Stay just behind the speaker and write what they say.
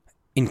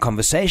In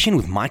conversation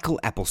with Michael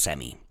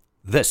Appalsamy.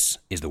 This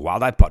is the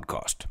Wild Eye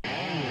Podcast.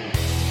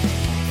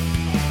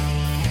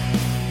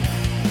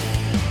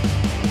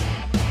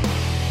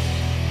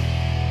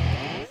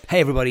 Hey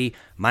everybody,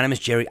 my name is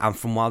Jerry, I'm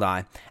from Wild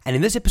Eye, and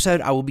in this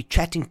episode I will be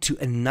chatting to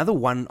another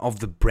one of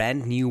the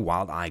brand new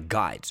Wild Eye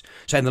guides.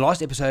 So in the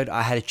last episode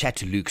I had a chat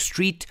to Luke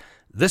Street.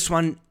 This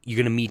one you're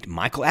going to meet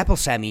Michael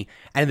Appalsamy,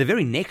 and in the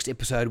very next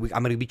episode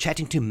I'm going to be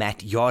chatting to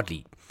Matt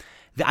Yardley.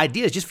 The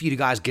idea is just for you to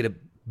guys get a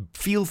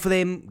feel for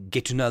them,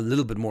 get to know a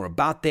little bit more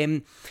about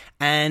them,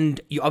 and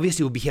you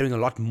obviously will be hearing a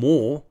lot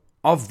more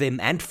of them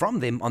and from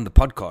them on the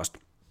podcast.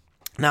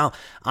 Now,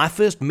 I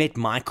first met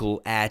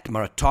Michael at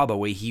Marataba,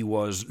 where he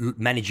was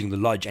managing the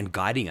lodge and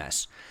guiding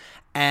us.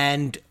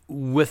 And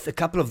with a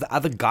couple of the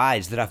other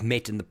guides that I've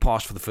met in the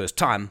past for the first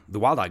time, the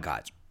Wild Eye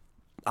guides,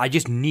 I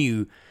just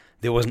knew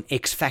there was an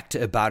X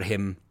factor about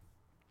him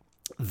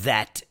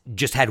that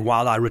just had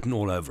Wild Eye written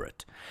all over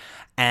it.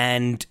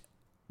 And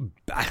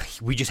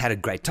we just had a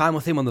great time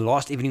with him. On the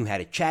last evening, we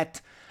had a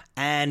chat.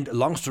 And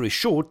long story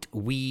short,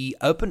 we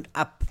opened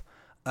up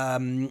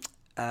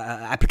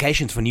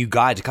applications for new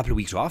guides a couple of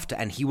weeks after,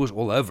 and he was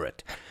all over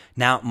it.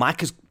 Now,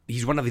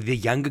 he's one of the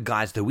younger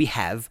guides that we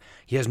have.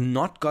 He has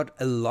not got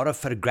a lot of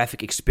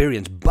photographic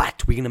experience,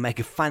 but we're going to make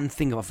a fun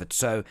thing of it.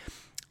 So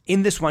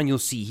in this one, you'll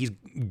see he's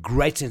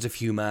great sense of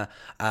humor,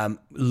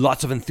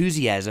 lots of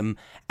enthusiasm,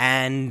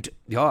 and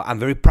I'm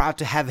very proud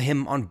to have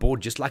him on board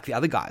just like the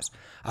other guys.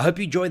 I hope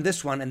you enjoyed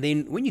this one, and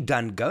then when you're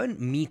done, go and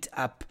meet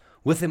up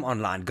with him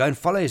online. Go and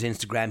follow his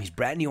Instagram. He's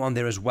brand new on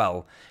there as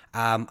well.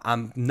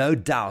 I'm no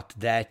doubt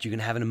that you're going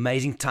to have an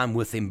amazing time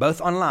with him,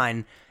 both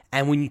online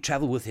and when you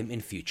travel with him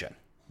in future.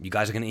 You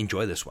guys are going to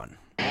enjoy this one.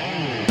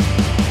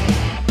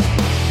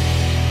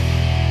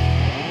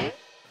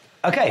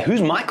 Okay,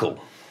 who's Michael?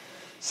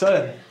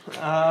 So,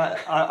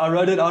 I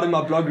wrote it out in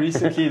my blog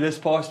recently this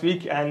past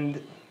week,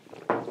 and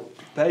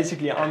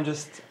basically I'm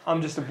just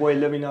a boy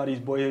living out his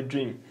boyhood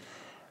dream.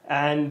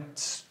 And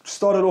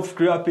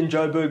grew up in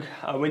Joburg.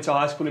 I went to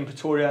high school in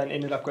Pretoria and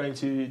ended up going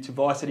to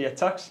varsity at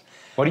Tuks.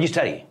 What did you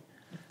study?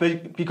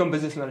 Become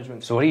business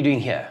management. So what are you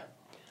doing here?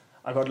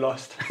 I got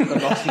lost. In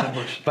the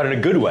bush. But in a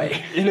good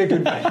way? In a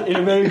good way. In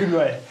a very good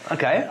way.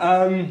 Okay.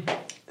 I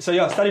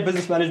studied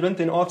business management.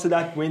 Then after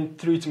that, went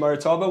through to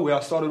Marataba, where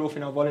I started off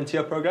in our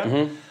volunteer program.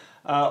 Mm-hmm.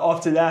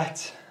 After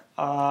that,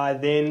 I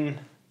then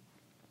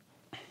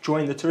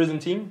joined the tourism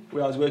team,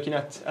 where I was working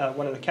at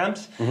one of the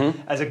camps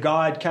as a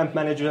guide, camp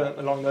manager,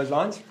 along those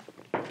lines.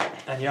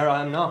 And here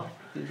I am now.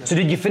 So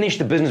did you finish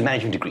the business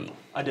management degree?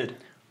 I did.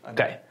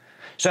 Okay.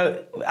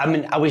 So,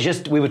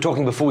 we were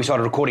talking before we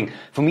started recording.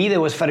 For me, there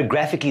was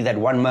photographically that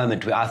one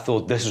moment where I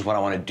thought, this is what I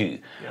want to do.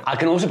 Yeah. I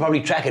can also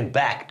probably track it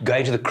back,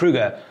 going to the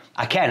Kruger.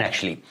 I can,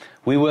 actually.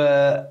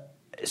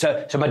 So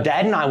my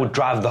dad and I would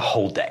drive the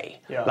whole day.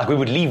 Yeah. Like, we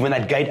would leave when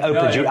that gate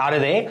opens, you're out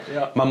of there.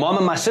 Yeah. My mom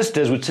and my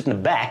sisters would sit in the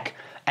back,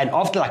 and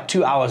after like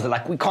 2 hours, they're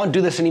like, we can't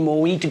do this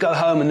anymore, we need to go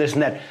home and this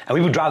and that. And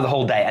we would drive the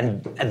whole day.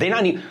 And then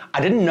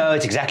I didn't know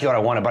it's exactly what I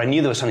wanted, but I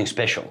knew there was something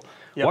special.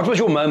 Yep. What was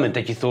your moment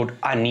that you thought,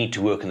 I need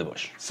to work in the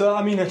bush? So,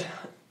 I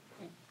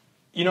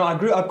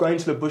grew up going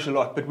to the bush a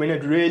lot, but when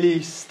it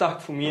really stuck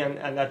for me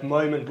and that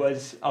moment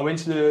was, I went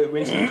to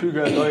the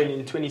Kruger alone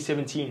in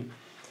 2017.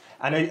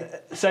 And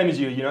same as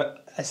you,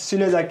 as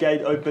soon as that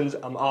gate opens,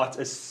 I'm out.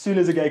 As soon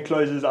as the gate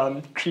closes,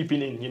 I'm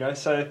creeping in,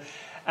 So,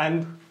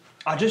 and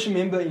I just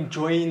remember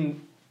enjoying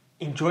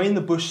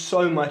the bush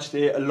so much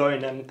there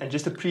alone and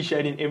just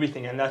appreciating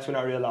everything. And that's when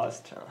I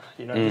realized,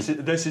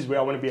 this is where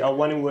I want to be. I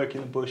want to work in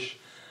the bush.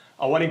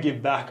 I want to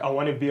give back. I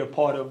want to be a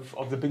part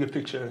of the bigger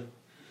picture.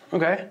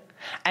 Okay.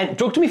 And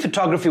talk to me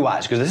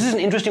photography-wise, because this is an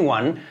interesting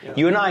one. Yeah.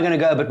 You and I are going to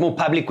go a bit more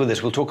public with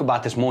this. We'll talk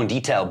about this more in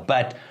detail.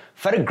 But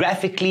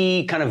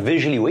photographically, kind of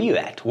visually, where are you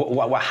at?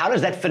 How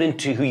does that fit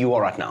into who you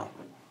are right now?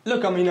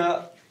 Look,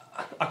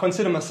 I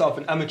consider myself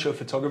an amateur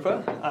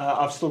photographer.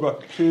 I've still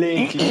got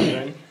plenty to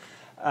learn.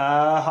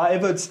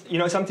 However, it's,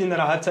 something that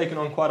I have taken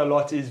on quite a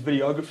lot is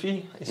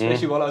videography,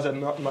 especially while I was at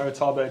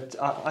Marataba.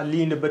 I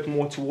leaned a bit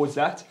more towards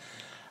that.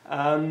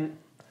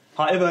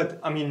 However,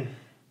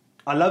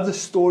 I love the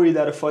story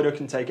that a photo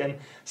can take, and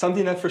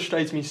something that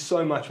frustrates me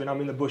so much when I'm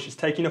in the bush is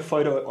taking a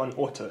photo on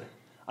auto.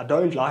 I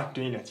don't like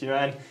doing it,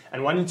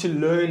 and wanting to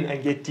learn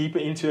and get deeper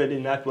into it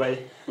in that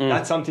way,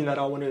 that's something that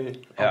I want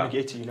to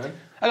get to, Okay,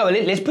 well,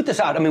 let's put this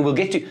out. We'll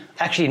get to...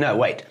 Actually, no,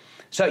 wait.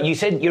 So you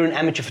said you're an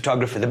amateur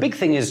photographer. The big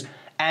thing is,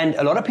 and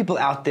a lot of people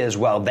out there as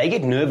well, they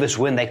get nervous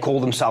when they call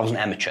themselves an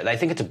amateur. They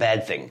think it's a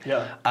bad thing.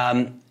 Yeah.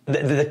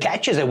 The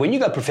catch is that when you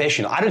go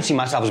professional, I don't see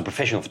myself as a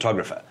professional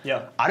photographer.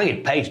 Yeah. I don't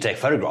get paid to take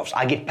photographs.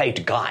 I get paid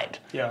to guide.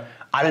 Yeah.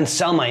 I don't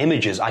sell my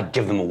images. I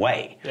give them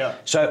away. Yeah.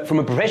 So from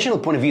a professional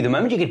point of view, the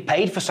moment you get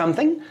paid for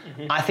something,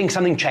 I think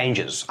something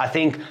changes. I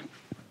think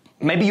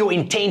maybe your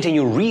intent and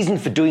your reason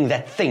for doing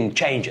that thing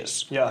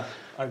changes. Yeah,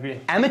 I agree.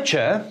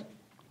 Amateur,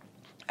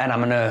 and I'm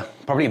going to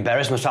probably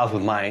embarrass myself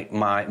with my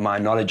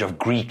knowledge of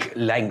Greek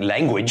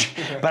language,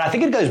 but I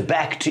think it goes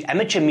back to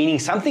amateur meaning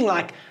something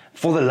like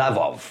for the love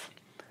of.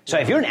 So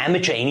if you're an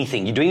amateur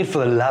anything, you're doing it for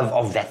the love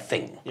of that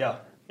thing. Yeah,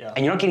 yeah.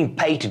 And you're not getting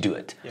paid to do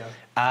it. Yeah.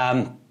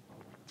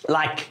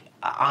 like,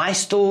 I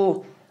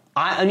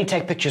only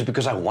take pictures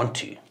because I want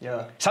to.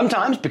 Yeah.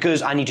 Sometimes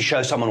because I need to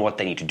show someone what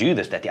they need to do,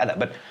 this, that, the other.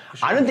 But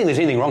I don't think there's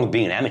anything wrong with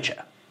being an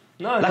amateur.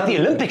 No, like the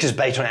Olympics is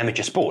based on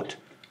amateur sport.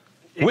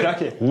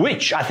 Exactly.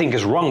 Which I think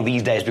is wrong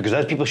these days because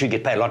those people should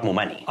get paid a lot more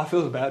money. I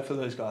feel bad for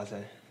those guys,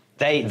 eh?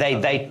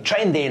 They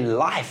train their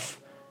life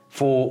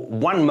for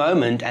one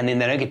moment and then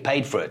they don't get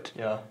paid for it.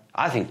 Yeah.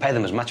 I think pay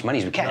them as much money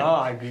as we can. No,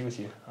 I agree with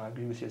you.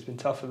 It's been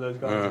tough for those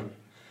guys.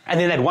 And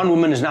then that one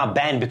woman is now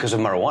banned because of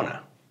marijuana.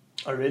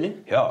 Oh, really?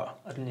 Yeah.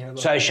 I didn't hear about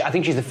So I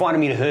think she's the 400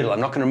 meter hurdle. I'm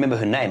not going to remember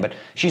her name, but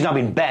she's now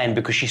been banned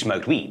because she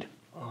smoked weed.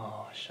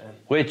 Oh, shame.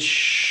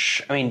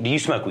 Which, I mean, do you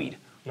smoke weed?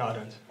 No, I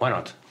don't. Why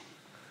not?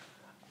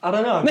 I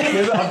don't know.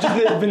 I've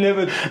just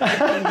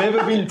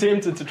never been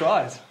tempted to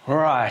try it. All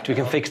right, we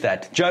can fix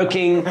that.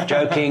 Joking,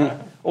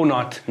 or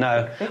not,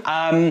 no.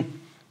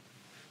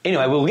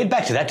 Anyway, we'll get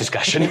back to that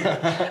discussion.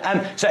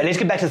 So let's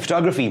get back to the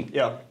photography.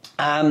 Yeah.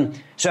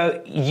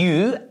 So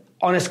you,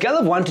 on a scale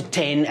of 1 to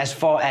 10, as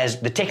far as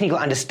the technical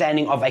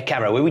understanding of a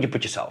camera, where would you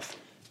put yourself?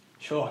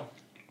 Sure.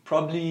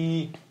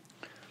 Probably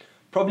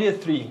a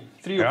 3.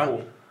 3 or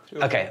 4.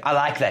 Okay, I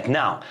like that.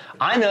 Now,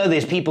 I know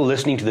there's people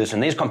listening to this,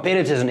 and there's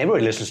competitors, and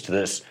everybody listens to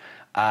this.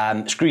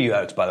 Screw you,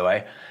 Oaks, by the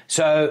way.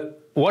 So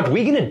what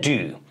we're going to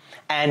do,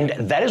 and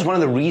that is one of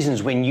the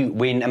reasons I met you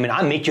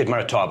at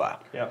Marataba.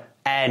 Yeah.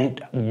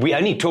 And we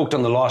only talked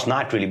on the last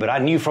night, really, but I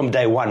knew from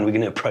day one we're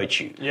going to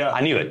approach you. Yeah.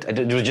 I knew it.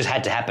 It just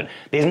had to happen.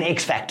 There's an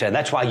X factor, and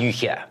that's why you're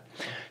here.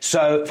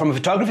 So from a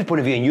photography point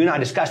of view, and you and I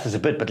discussed this a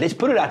bit, but let's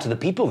put it out to the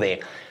people there.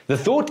 The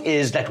thought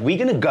is that we're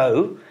going to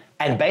go,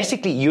 and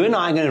basically you and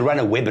I are going to run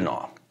a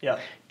webinar. Yeah.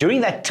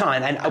 During that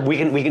time, and we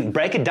can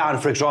break it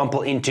down, for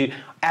example, into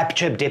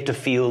aperture, depth of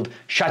field,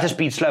 shutter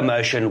speed, slow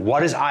motion,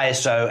 what is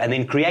ISO, and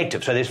then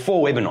creative. So there's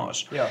 4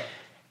 webinars. Yeah.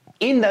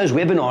 In those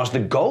webinars, the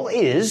goal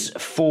is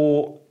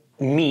for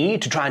me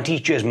to try and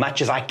teach you as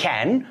much as I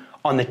can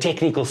on the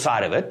technical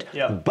side of it,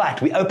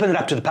 but we open it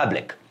up to the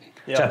public.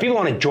 Yeah. So if people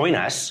want to join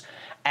us,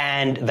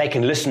 and they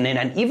can listen in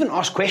and even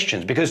ask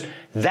questions, because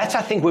that's,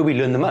 I think, where we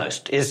learn the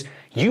most, is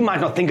you might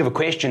not think of a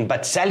question,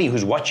 but Sally,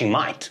 who's watching,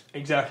 might.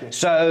 Exactly.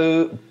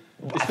 So...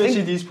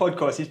 Especially these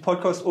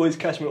podcasts always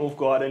catch me off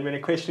guard, and when a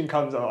question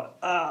comes, I'm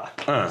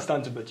like,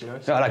 stuns a bit, you know?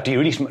 So, like, do you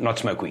really not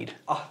smoke weed?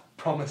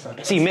 Promise I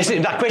don't. See,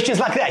 like, questions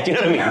like that, you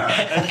know what I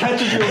mean? It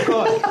catches you off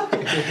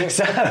guard.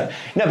 So,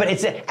 no, but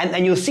it's...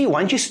 And you'll see,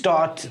 once you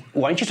start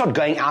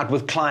going out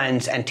with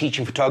clients and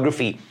teaching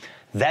photography,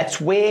 that's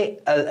where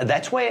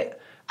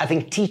I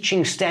think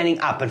teaching standing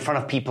up in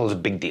front of people is a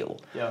big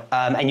deal. Yeah.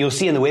 And you'll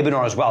see in the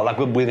webinar as well, like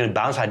we're going to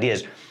bounce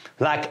ideas.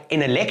 Like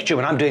in a lecture,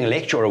 when I'm doing a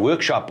lecture or a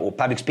workshop or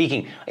public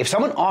speaking, if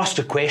someone asks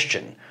a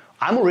question,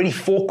 I'm already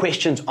 4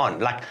 questions on.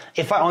 Like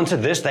if I answer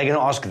this, they're going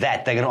to ask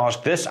that. They're going to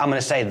ask this, I'm going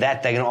to say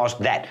that, they're going to ask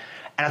that.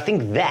 And I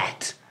think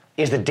that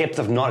is the depth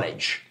of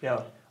knowledge.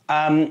 Yeah.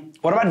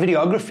 What about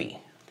videography?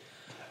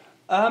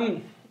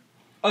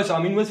 So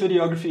I mean, with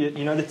videography,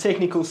 you know, the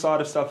technical side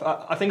of stuff,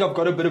 I think I've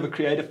got a bit of a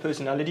creative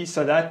personality,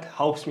 so that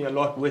helps me a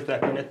lot with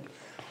that,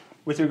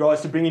 with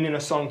regards to bringing in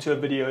a song to a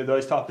video,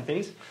 those type of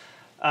things.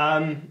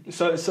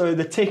 So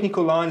the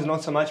technical lines,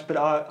 not so much, but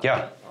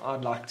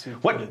I'd like to.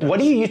 What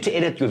do you use to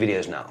edit your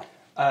videos now?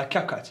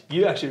 CapCut.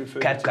 You actually refer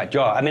to CapCut,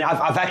 yeah. I mean,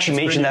 I've actually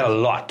mentioned that a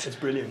lot. It's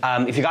brilliant.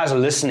 If you guys are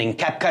listening,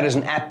 CapCut is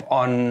an app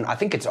I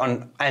think it's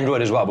on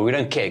Android as well, but we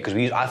don't care because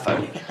we use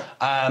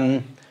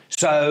iPhone.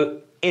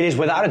 So it is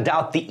without a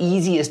doubt the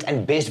easiest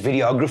and best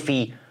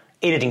videography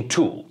editing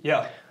tool.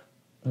 Yeah.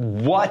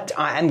 What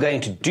I am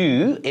going to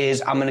do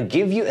is I'm going to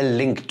give you a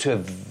link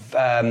to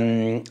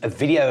a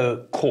video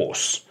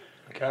course.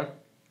 Okay. I'm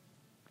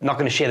not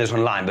going to share this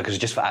online because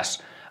it's just for us.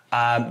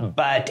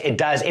 But it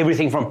does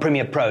everything from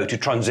Premiere Pro to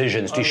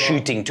transitions to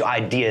shooting to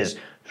ideas.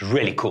 It's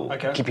really cool.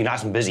 Okay. Keep you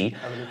nice and busy.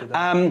 Have a look at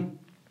that.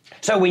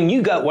 So when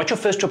you go, what's your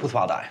first trip with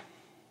Wild Eye?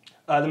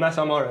 The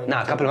Masai Mara. No,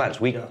 a couple of months,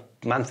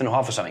 month and a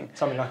half or something.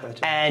 Something like that.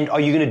 Yeah. And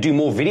are you going to do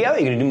more video or are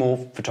you going to do more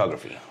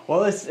photography?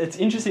 Well, it's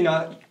interesting.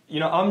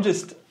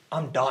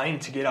 I'm dying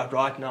to get out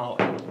right now,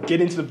 get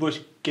into the bush,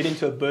 get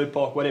into a bird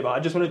park, whatever. I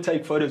just want to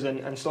take photos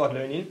and start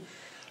learning.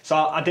 So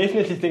I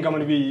definitely think I'm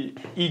going to be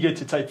eager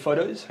to take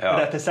photos. Yeah.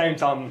 But at the same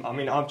time, I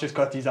mean, I've just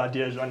got these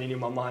ideas running in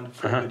my mind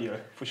for a video,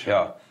 for sure.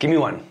 Yeah. Give me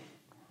one.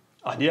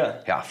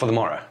 Idea? Yeah, for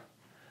tomorrow.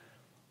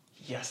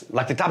 Yes.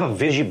 Like the type of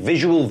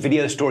visual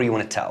video story you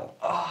want to tell.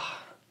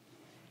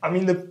 I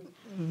mean,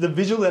 the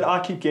visual that I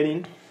keep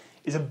getting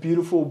is a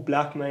beautiful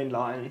black maned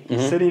lion.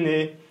 He's sitting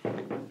there,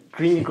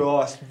 green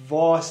grass,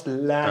 vast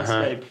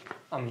landscape.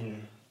 I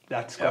mean,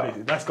 that's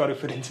got to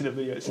fit into the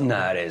video.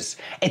 No, it is.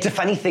 It's a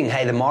funny thing,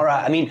 hey, the Mara.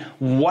 I mean,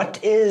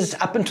 what is,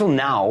 up until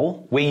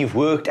now, where you've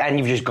worked and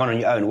you've just gone on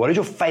your own, what is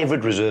your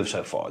favourite reserve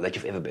so far that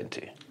you've ever been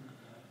to?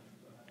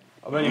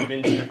 I've only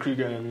been to the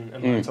Kruger and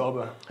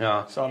Marataba.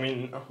 Yeah. So, I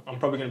mean, I'm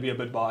probably going to be a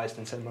bit biased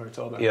and say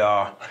Marataba.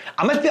 Yeah.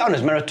 I must be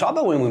honest,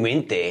 Marataba, when we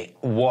went there,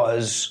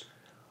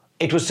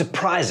 it was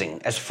surprising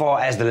as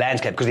far as the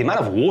landscape, because the amount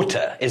of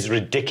water is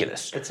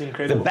ridiculous. It's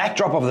incredible. The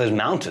backdrop of those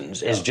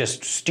mountains is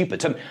just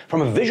stupid. So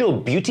from a visual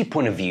beauty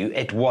point of view,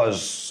 I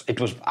was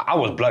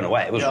blown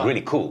away. It was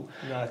really cool.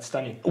 No, it's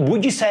stunning.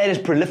 Would you say it is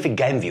prolific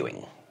game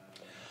viewing?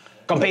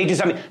 Compared to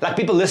something, like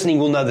people listening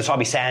will know the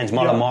Sabi Sands,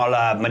 Mala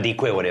Mala,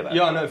 Madikwe, whatever.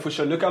 Yeah, no, for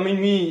sure. Look, I mean,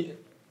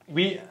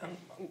 we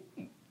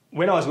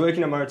when I was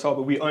working at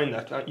Marataba, we owned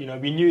that.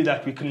 We knew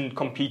that we couldn't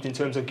compete in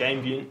terms of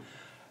game viewing.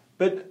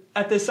 But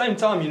at the same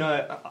time,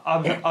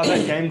 I've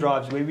had game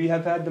drives where we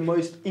have had the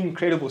most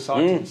incredible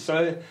sightings.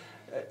 So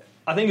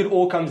I think it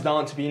all comes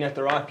down to being at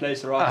the right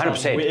place, the right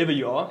 100%. time, wherever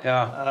you are.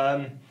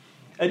 Yeah.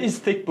 It is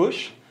thick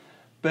bush,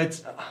 but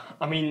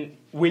I mean,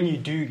 when you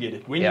do get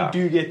it, when you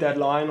do get that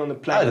line on the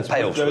plains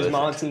with those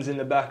mountains in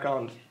the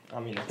background, I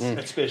mean,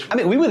 it's special. I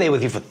mean, we were there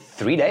with you for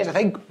 3 days, I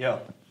think. Yeah.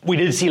 We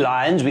did see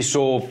lions. We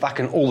saw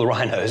fucking all the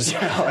rhinos.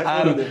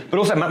 But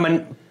also,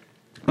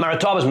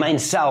 Marataba's main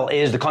sell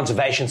is the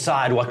conservation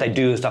side, what they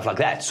do and stuff like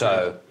that.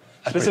 So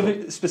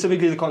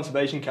specifically the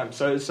conservation camps.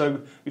 So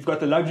we've got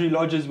the luxury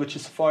lodges, which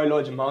is Safari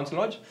Lodge and Mountain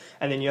Lodge,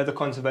 and then you have the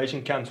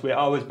conservation camps where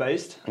I was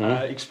based,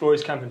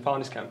 Explorers Camp and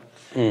Founders Camp.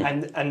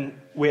 And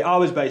where I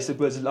was based, it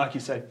was, like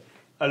you said,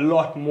 a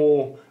lot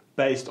more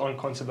based on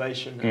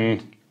conservation.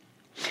 And,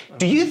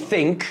 do you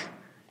think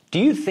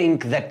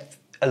that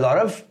a lot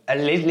of,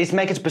 let's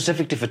make it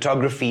specific to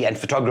photography and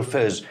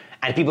photographers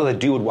and people that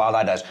do what Wild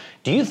Eye does,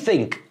 do you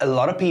think a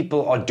lot of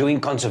people are doing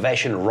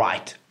conservation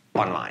right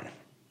online?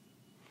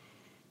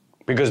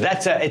 Because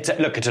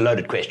it's a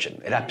loaded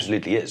question. It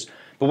absolutely is.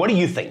 But what do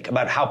you think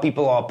about how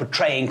people are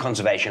portraying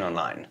conservation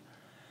online?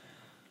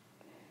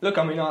 Look,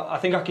 I mean, I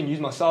think I can use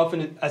myself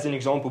as an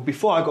example.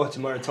 Before I got to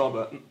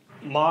Marataba,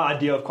 my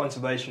idea of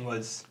conservation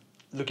was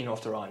looking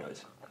after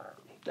rhinos.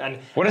 And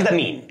what does that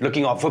mean?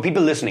 Looking after, for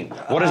people listening,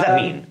 what does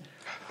that mean?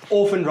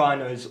 Orphaned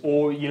rhinos,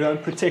 or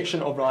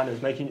protection of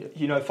rhinos, making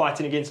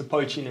fighting against the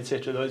poaching,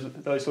 etc.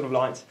 Those sort of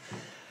lines.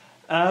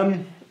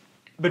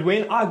 But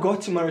when I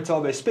got to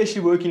Marataba,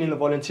 especially working in the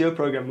volunteer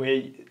program,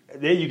 where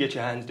there you get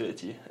your hands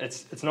dirty.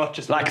 It's not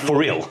just like for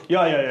real.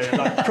 Yeah,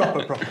 like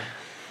proper.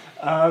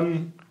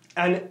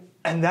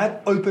 And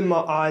that opened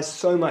my eyes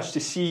so much to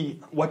see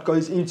what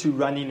goes into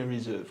running a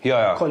reserve,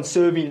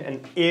 conserving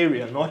an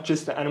area, not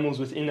just the animals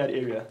within that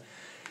area.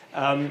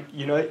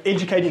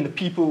 Educating the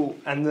people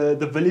and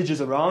the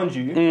villages around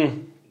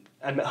you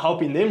and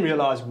helping them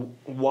realize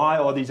why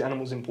are these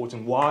animals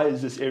important? Why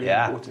is this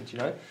area important?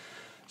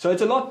 So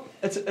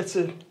it's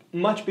a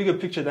much bigger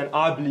picture than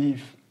I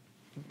believe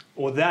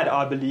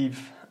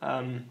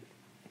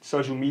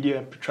social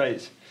media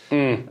portrays.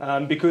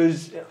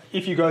 Because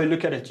if you go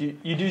look at it,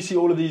 you do see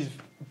all of these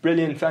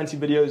brilliant fancy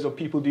videos of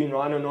people doing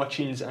rhino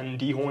notchings and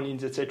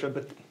dehornings, etc.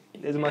 But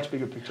there's a much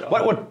bigger picture.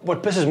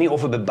 What pisses me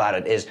off a bit about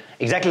it is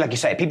exactly like you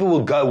say. People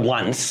will go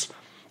once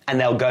and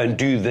they'll go and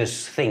do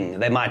this thing.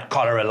 They might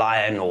collar a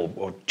lion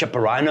or chip a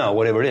rhino or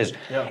whatever it is.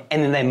 Yeah.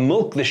 And then they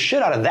milk the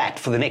shit out of that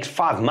for the next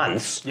 5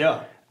 months.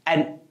 Yeah.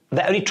 And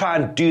they only try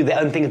and do their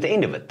own thing at the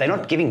end of it. They're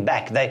not giving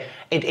back.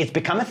 It's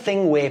become a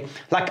thing where,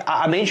 like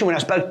I mentioned when I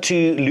spoke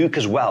to Luke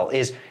as well,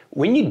 is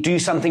when you do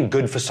something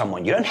good for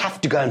someone, you don't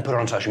have to go and put it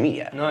on social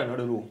media. No, not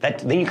at all.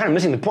 Then you're kind of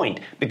missing the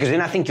point, because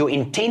then I think your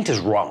intent is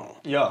wrong.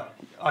 Yeah,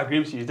 I agree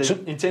with you.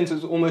 The intent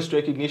is almost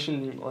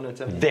recognition on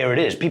it. There it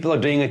is. People are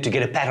doing it to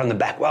get a pat on the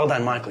back. Well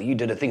done, Michael. You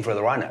did a thing for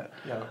the rhino.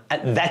 Yeah.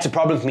 And that's a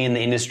problem for me in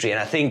the industry. And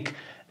I think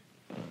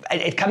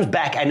it comes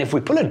back. And if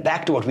we pull it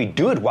back to what we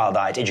do at Wild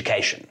Eye, it's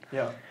education.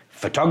 Yeah.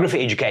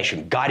 Photography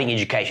education, guiding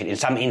education, in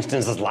some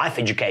instances life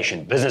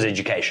education, business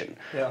education.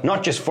 Yeah.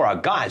 Not just for our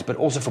guides, but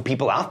also for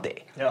people out there.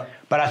 Yeah.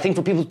 But I think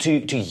for people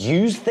to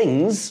use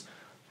things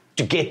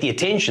to get the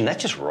attention,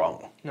 that's just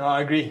wrong. No,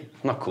 I agree.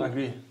 Not cool. I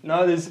agree.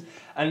 No,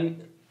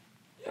 and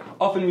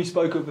often we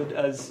spoke of it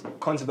as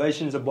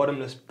conservation is a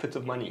bottomless pit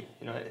of money.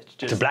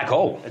 It's a black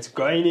hole. It's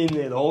going in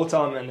there the whole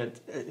time, and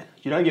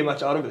you don't get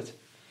much out of it.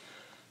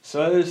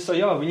 So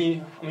yeah,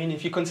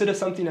 if you consider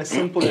something as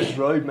simple as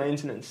road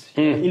maintenance,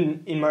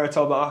 in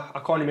Marataba, I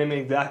can't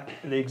remember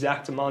the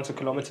exact amount of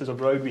kilometers of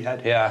road we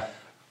had. Yeah.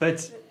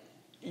 But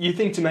you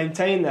think to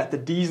maintain that, the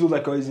diesel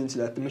that goes into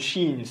that, the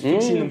machines,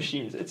 fixing the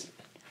machines, it's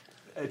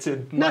a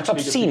much bigger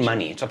obscene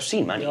money. It's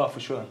obscene money. Yeah, for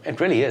sure. It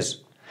really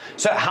is.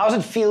 So how does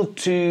it feel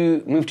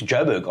to move to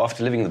Joburg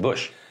after living in the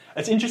bush?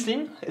 It's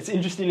interesting. It's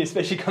interesting,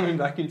 especially coming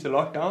back into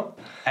lockdown.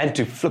 And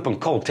to flipping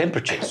cold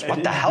temperatures.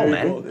 What the hell,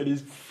 man? Cold. It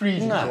is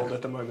freezing cold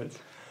at the moment.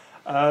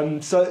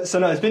 So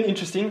no, it's been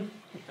interesting.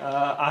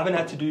 I haven't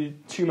had to do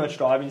too much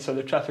driving, so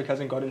the traffic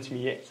hasn't gotten to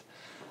me yet.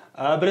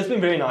 But it's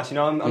been very nice.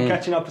 I'm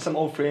catching up with some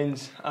old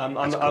friends. Cool.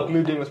 I've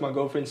moved in with my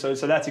girlfriend, so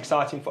that's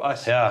exciting for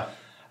us. Yeah.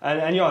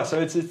 And yeah,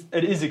 so it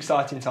is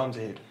exciting times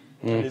ahead.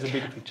 There's a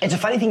big picture. It's a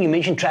funny thing you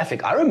mentioned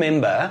traffic. I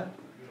remember,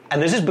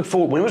 and this is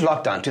before, when it was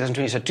lockdown,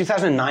 2020, so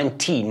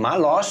 2019,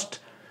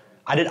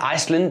 I did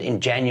Iceland in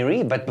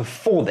January, but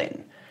before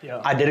then,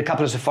 I did a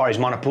couple of safaris,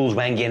 Monopools,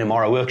 Wangi and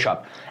Amara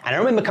Workshop. And I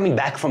remember coming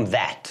back from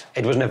that,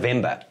 it was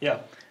November. Yeah.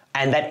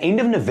 And that end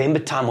of November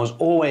time was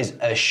always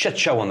a shit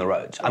show on the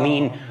roads. I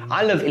mean,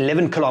 I live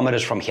 11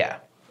 kilometers from here.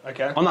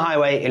 Okay. On the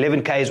highway,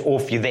 11 Ks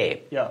off, you're there.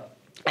 Yeah.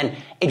 And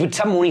it would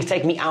some mornings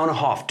take me hour and a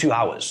half, 2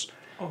 hours.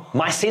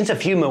 My sense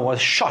of humor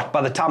was shot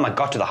by the time I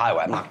got to the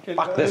highway. I'm like,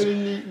 fuck this.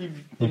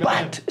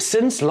 But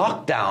since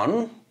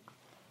lockdown,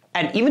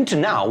 and even to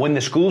now, when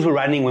the schools were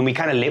running, when we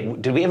kind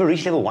of did we ever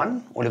reach level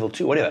 1 or level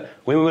 2, whatever,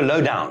 when we were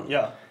low down?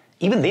 Yeah.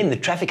 Even then, the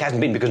traffic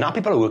hasn't been, because now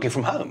people are working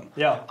from home.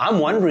 Yeah. I'm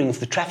wondering if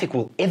the traffic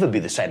will ever be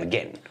the same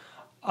again.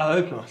 I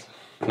hope not.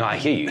 No, I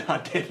hear you. I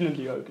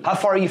definitely hope not. How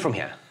far are you from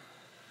here?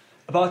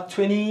 About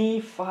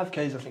 25 Ks,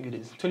 I think it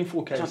is.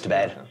 24 Ks. It's not too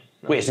bad. No.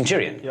 Where,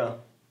 Centurion? Yeah.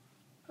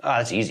 Ah,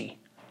 that's easy.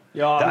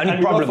 Yeah, The only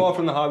and problem- we're not far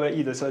from the highway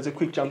either, so it's a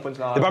quick jump onto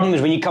the highway. The problem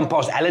is when you come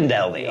past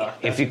Allendale there. Yeah,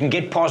 If you can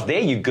get past there,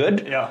 you're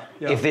good. Yeah.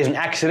 If there's an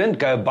accident,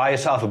 go buy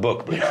yourself a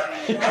book.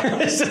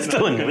 Sit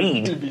still and You'll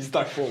read. be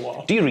stuck for a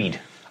while. Do you read?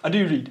 I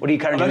do read. What are you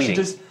currently I'm reading?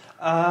 Just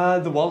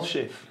The Wealth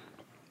Chef.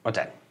 What's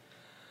that?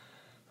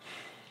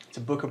 It's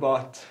a book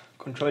about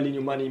controlling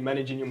your money,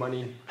 managing your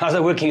money. How's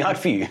that working out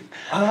for you?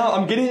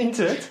 I'm getting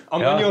into it.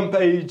 I'm only on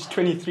page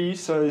 23,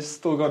 so it's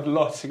still got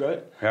lots to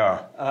go.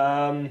 Yeah.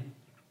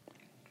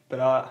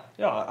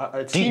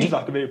 It seems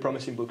like a very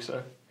promising book.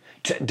 So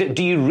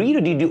Do you read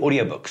or do you do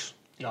audiobooks?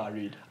 no, I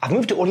read. I've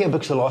moved to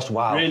audiobooks the last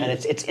while, Really? and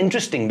it's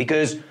interesting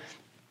because,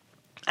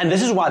 and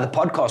this is why the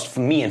podcast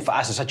for me and for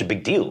us is such a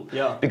big deal.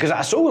 Yeah. Because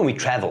I saw when we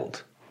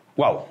travelled,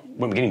 well,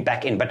 when we're getting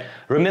back in, but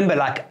remember,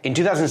 like in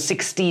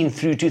 2016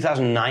 through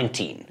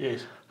 2019,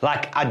 Yes.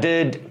 like I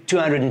did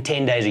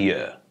 210 days a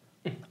year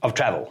of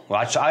travel,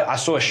 right? So I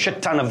saw a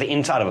shit ton of the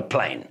inside of a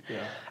plane,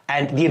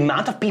 and the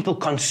amount of people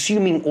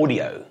consuming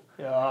audio.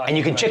 Yeah, And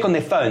you can check on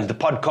their phones, the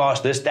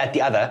podcast, this, that,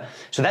 the other.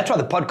 So that's why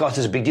the podcast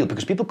is a big deal,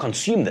 because people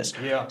consume this.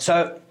 Yeah.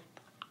 So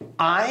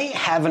I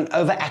have an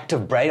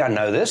overactive brain, I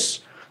know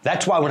this.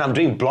 That's why when I'm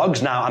doing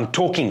blogs now, I'm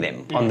talking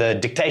them on the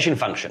dictation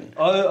function.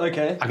 Oh,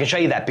 okay. I can show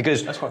you that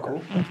because That's quite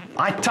cool.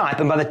 I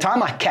type, and by the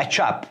time I catch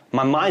up,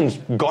 my mind's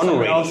gone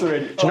Somewhere else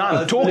already. already. So now I'm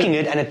that's talking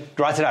brilliant. it, and it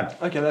writes it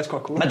out. Okay, that's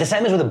quite cool. But the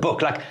same as with a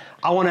book. Like,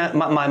 I want to,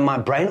 my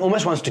brain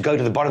almost wants to go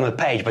to the bottom of the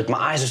page, but my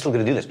eyes are still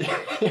going to do this.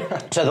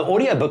 So the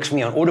audiobooks for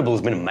me on Audible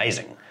has been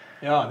amazing.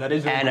 Yeah, that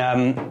is. Very cool.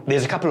 And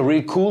there's a couple of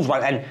really cool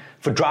ones, and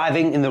for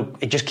driving,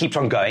 it just keeps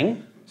on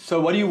going. So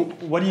what do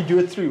you do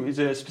it through? Is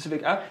there a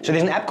specific app? So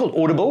there's an app called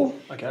Audible.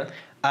 Okay.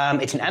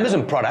 It's an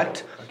Amazon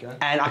product, Okay.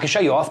 and I can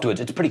show you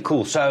afterwards. It's pretty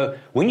cool. So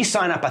when you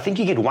sign up, I think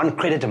you get 1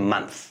 credit a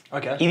month.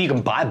 Okay. Either you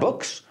can buy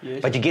books, Yes.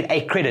 but you get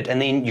a credit,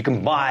 and then you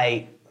can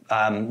buy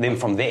them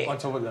from there. On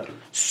top of that.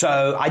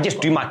 So I just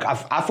do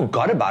I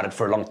forgot about it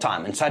for a long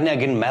time, and suddenly I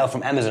get a mail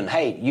from Amazon.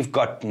 Hey, you've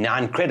got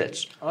 9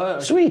 credits. Oh,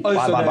 okay. Sweet. Oh,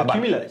 Bye, so bye, they bye, bye.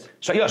 accumulate.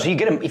 So yeah, so you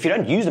get them if you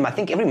don't use them. I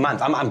think every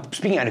month. I'm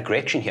speaking out of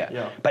correction here.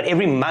 Yeah. But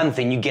every month,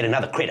 then you get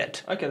another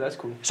credit. Okay, that's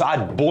cool. So I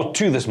bought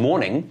 2 this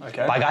morning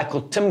Okay. by a guy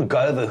called Tim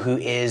Gover, who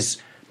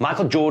is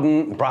Michael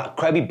Jordan,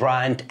 Kobe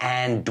Bryant,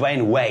 and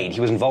Dwayne Wade.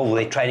 He was involved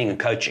with their training and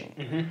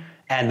coaching.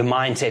 And the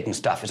mindset and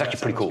stuff. It's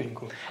actually pretty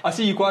cool. I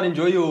see you quite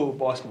enjoy your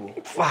basketball.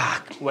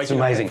 Fuck, it's Waking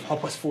amazing. up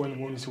 4:30 in the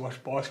morning to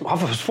watch basketball.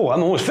 4:30.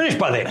 I'm almost finished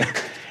by then.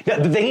 No,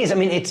 the thing is, I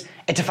mean, it's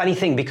a funny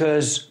thing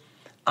because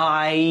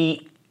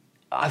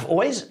I've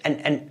always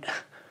and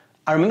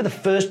I remember the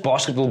first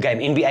basketball game,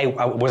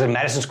 NBA, was at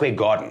Madison Square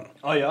Garden.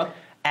 Oh yeah.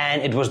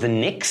 And it was the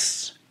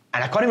Knicks,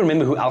 and I can't even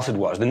remember who else it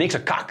was. The Knicks are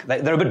cuck.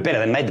 They're a bit better.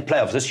 They made the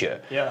playoffs this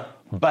year. Yeah.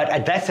 But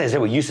at that stage, they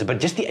were useless. But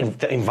just the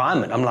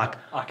environment, I'm like,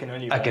 I can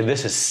only okay, imagine.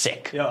 this is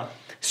sick. Yeah.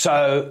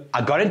 So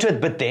I got into it,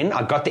 but then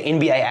I got the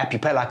NBA app. You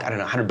pay like, I don't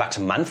know, $100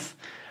 a month,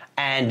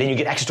 and then you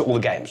get access to all the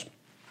games.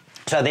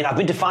 So then I've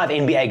been to 5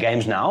 NBA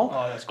games now.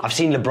 Oh, that's cool. I've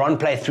seen LeBron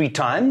play 3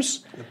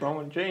 times.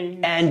 LeBron James.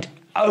 And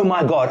oh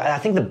my God, I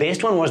think the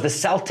best one was the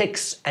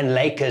Celtics and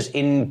Lakers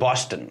in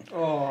Boston.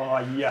 Oh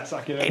yes,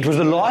 I can. It was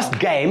the last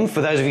game, for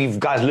those of you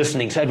guys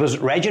listening, so it was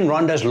Rajon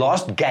Rondo's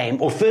last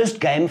game, or first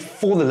game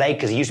for the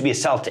Lakers. He used to be a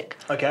Celtic.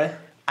 Okay.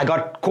 I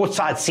got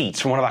courtside seats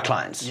from one of our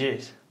clients.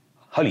 Yes.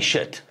 Holy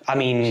shit. I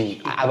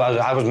mean,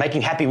 I was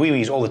making happy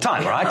wee-wees all the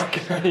time, right?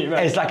 can only imagine.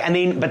 And it's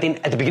like, but then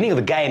at the beginning of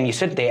the game, you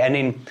sit there, and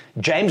then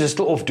James is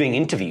still off doing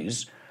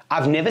interviews.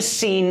 I've never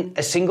seen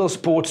a single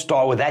sports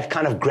star with that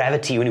kind of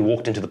gravity when he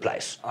walked into the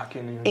place. I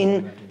can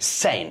imagine.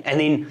 Insane. And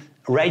then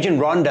Rajon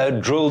Rondo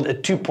drilled a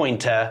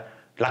 2-pointer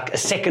like a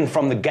second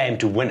from the game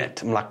to win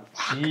it. I'm like,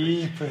 fuck.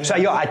 Jeepers. So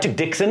yeah, I took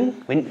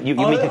Dixon. When you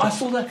meet I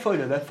saw that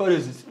photo. That photo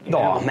is.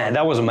 Oh man,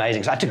 that was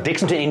amazing. So I took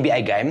Dixon to an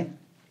NBA game,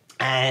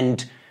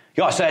 and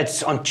yeah, so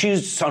it's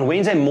on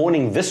Wednesday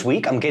morning this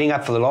week. I'm getting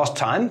up for the last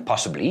time,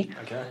 possibly,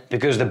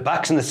 because the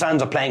Bucks and the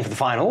Suns are playing for the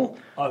final.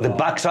 The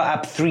Bucks are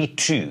up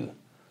 3-2,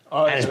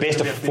 and it's best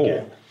of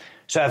 4.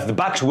 So if the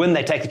Bucks win,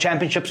 they take the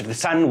championships. If the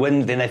Suns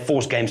win, then they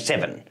force Game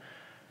 7.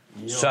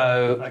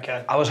 So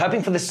I was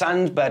hoping for the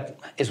Suns, but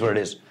it's what it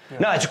is.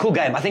 No, it's a cool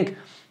game. I think.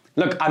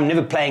 Look, I'm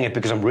never playing it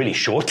because I'm really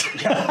short.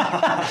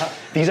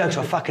 These oaks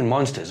are fucking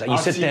monsters. You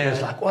sit there and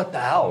it's like, what the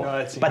hell? No,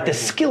 it's but the incredible.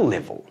 skill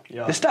level,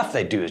 the stuff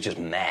they do is just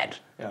mad.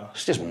 Yeah.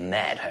 It's just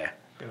mad, hey?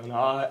 Yeah,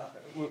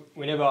 no,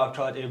 whenever I've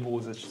tried air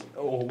balls,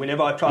 or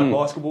whenever I've tried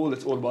basketball,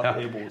 it's all about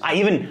the air balls.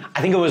 I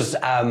think it was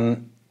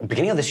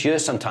beginning of this year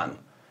sometime.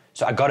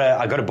 So I got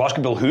a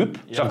basketball hoop.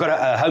 Yeah. So I've got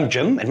a home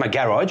gym at my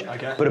garage.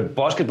 Okay. But a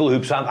basketball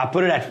hoop. So I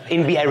put it at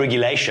NBA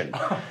regulation.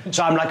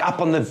 So I'm like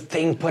up on the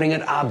thing, putting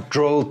it up,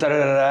 drill,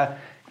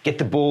 get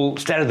the ball,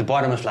 stand at the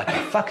bottom. It's like,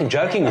 you're fucking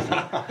joking with me.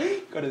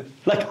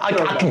 Like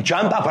I can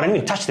jump up. I don't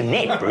even touch the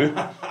net, bro.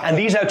 And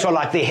these oaks are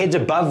like their heads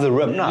above the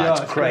rim. No,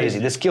 it's crazy.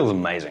 The skill's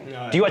amazing.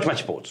 No. Do you watch much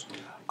sports?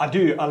 I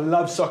do. I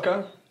love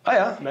soccer. Oh,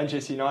 yeah?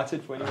 Manchester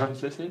United, for anyone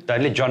who's listening.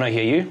 Don't let Jono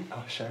hear you.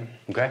 Oh, shame.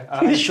 Okay.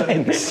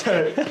 Shame.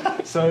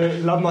 So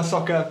love my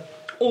soccer.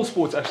 All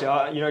sports,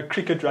 actually.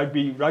 Cricket,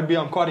 rugby. Rugby,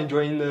 I'm quite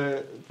enjoying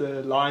the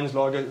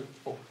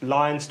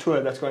Lions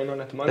tour that's going on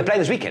at the moment. They're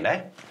playing this weekend,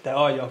 eh? They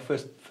are, yeah.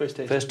 First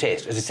test. First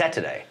test. Is it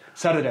Saturday?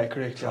 Saturday,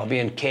 correct, yeah. I'll be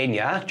in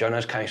Kenya.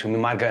 Jono's coming, so we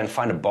might go and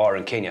find a bar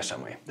in Kenya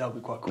somewhere. That'll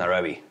be quite cool.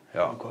 Nairobi. Yeah.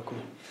 That'll be quite cool.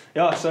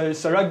 Yeah,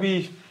 so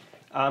rugby...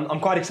 I'm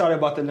quite excited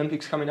about the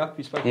Olympics coming up.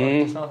 We spoke about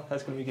this now.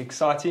 That's going to be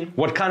exciting.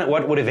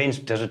 What events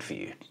does it for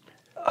you?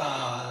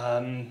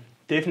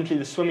 Definitely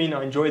the swimming.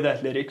 I enjoy the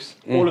athletics.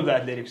 All of the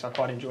athletics I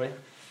quite enjoy.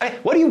 Hey,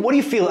 what do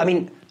you feel? I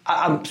mean,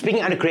 I'm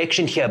speaking under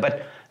correction here,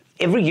 but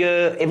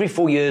every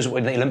 4 years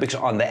when the Olympics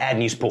are on, they add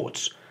new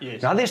sports.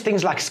 Yes. Now there's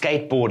things like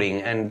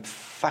skateboarding and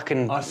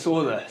fucking... I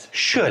saw that.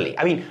 Surely.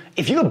 I mean,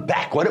 if you go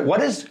back,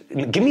 what is...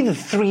 Give me the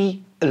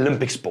 3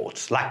 Olympic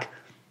sports. Like...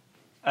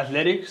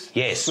 Athletics.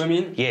 Yes.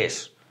 Swimming.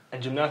 Yes.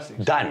 And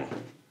gymnastics. Done.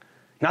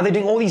 Now they're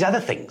doing all these other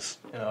things.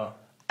 Yeah.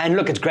 And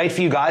look, it's great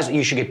for you guys.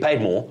 You should get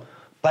paid more.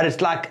 But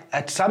it's like,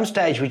 at some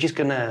stage, we're just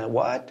going to...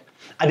 What?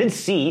 I did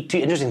see 2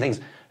 interesting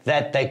things.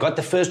 That they got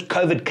the first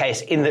COVID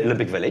case in the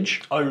Olympic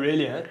Village. Oh,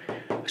 really? Eh?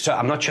 So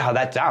I'm not sure how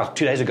that's out.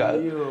 2 days ago.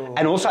 Ew.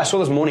 And also I saw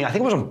this morning, I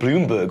think it was on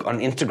Bloomberg on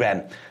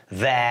Instagram,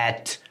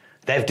 that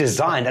they've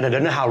designed, and I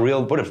don't know how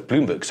real, what if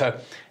Bloomberg? So,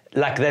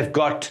 like, they've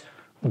got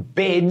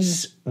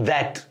beds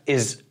that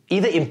is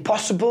either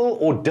impossible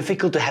or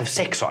difficult to have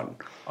sex on.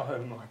 Oh,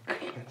 my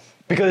goodness.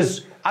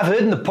 Because I've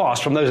heard in the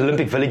past from those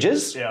Olympic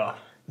villages... Yeah.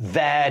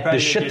 That the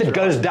shit that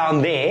goes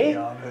down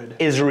there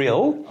is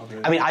real.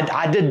 I mean,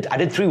 I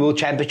did 3 world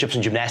championships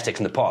in gymnastics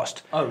in the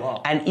past. Oh,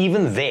 wow. And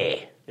even there,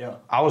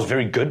 I was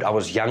very good. I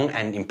was young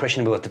and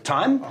impressionable at the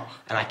time,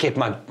 and I kept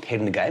my head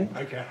in the game.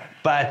 Okay.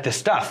 But the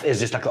stuff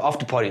is just like the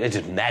after party. It's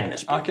just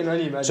madness. I can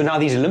only imagine. So now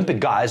these Olympic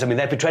guys, I mean,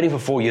 they've been training for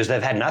 4 years.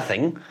 They've had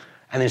nothing.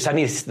 And then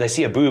suddenly they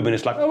see a boob and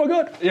it's like, oh my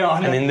God. Yeah, I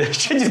know. And then the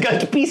shit just goes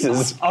to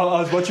pieces. I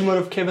was watching one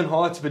of Kevin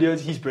Hart's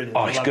videos. He's brilliant.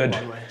 Oh, he's good.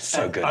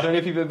 So good. I don't know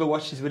if you've ever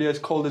watched his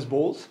videos, Cold as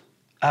Balls.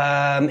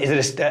 Is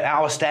it an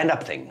hour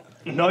stand-up thing?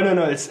 No.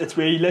 It's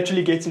where he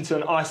literally gets into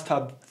an ice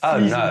tub,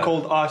 freezing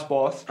cold ice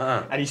bath,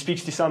 and he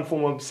speaks to some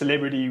form of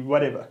celebrity,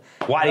 whatever.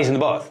 While he's in the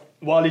bath?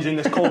 While he's in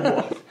this cold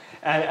bath.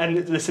 And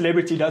the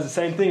celebrity does the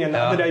same thing. And the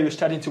other day he was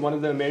chatting to one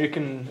of the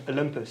American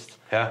Olympists.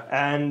 Yeah.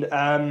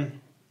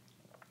 And...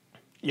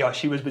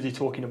 she was busy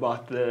talking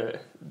about the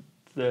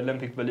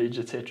Olympic Village,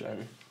 etc.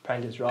 And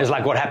apparently it's right. It's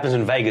like what happens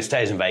in Vegas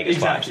stays in Vegas.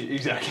 Exactly.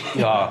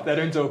 Yeah. They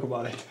don't talk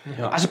about it.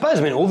 Yeah. I suppose,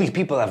 all these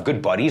people have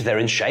good bodies. They're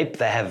in shape.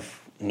 They have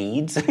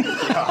needs.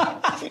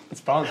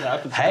 It's bound to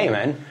happen. Hey,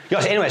 man. Yeah,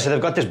 so anyway, so they've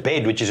got this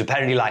bed, which is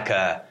apparently like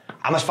a...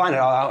 I must find it.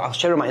 I'll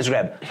share it on my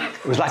Instagram.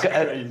 It was like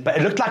but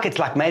it looked like it's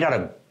like made out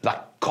of like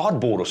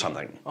cardboard or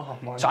something. Oh,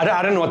 my So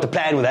I don't know what the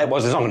plan with that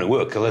was. It's not going to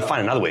work because they'll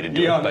find another way to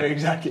do it. Yeah, no,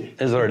 exactly.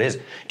 Is what it is.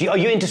 Are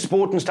you into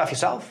sport and stuff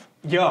yourself?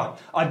 Yeah,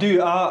 I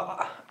do.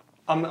 I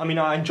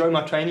enjoy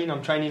my training.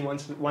 I'm training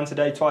once a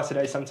day, twice a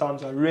day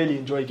sometimes. I really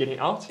enjoy getting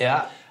out.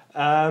 Yeah.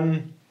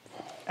 And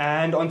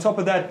on top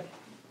of that,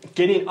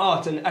 getting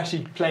out and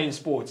actually playing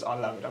sports, I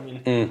love it. I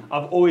mean,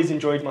 I've always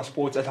enjoyed my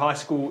sports at high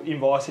school, in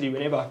varsity,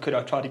 whenever I could.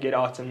 I tried to get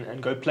out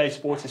and go play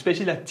sports,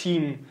 especially that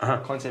team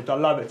concept. I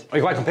love it. Are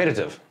you quite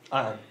competitive?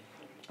 I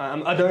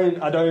am. I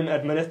don't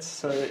admit it,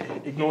 so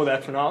ignore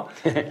that for now.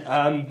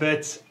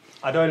 But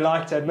I don't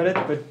like to admit it,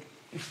 but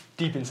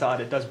deep inside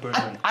it does burn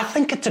me. I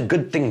think it's a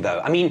good thing, though.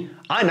 I mean,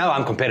 I know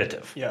I'm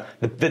competitive. Yeah.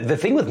 The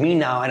thing with me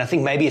now, and I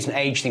think maybe it's an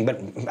age thing, but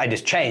I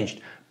just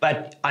changed,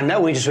 but I know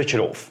when to switch it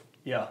off.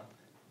 Yeah.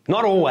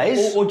 Not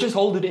always. Or just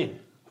hold it in.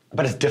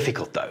 But it's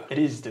difficult, though. It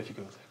is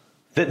difficult.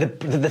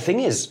 The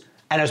thing is,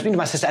 and I was speaking to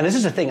my sister, and this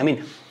is the thing, I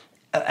mean,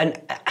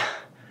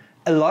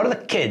 a lot of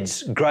the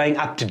kids growing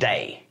up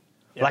today,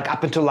 like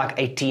up until like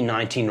 18,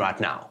 19 right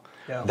now,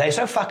 they're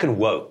so fucking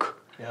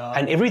woke. Yeah.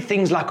 And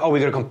everything's like, we're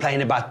going to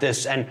complain about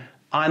this, and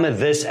I'm a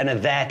this and a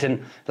that,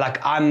 and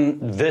like I'm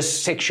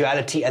this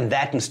sexuality and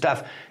that and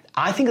stuff.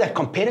 I think that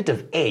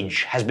competitive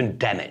edge has been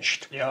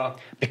damaged. Yeah.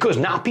 Because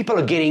now people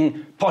are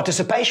getting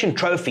participation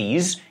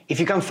trophies if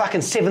you come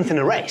fucking 7th in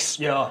a race.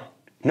 Yeah.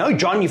 No,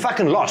 John, you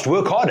fucking lost.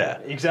 Work harder.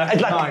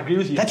 Exactly. Like, no, I agree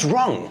with you. That's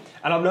wrong.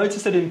 And I've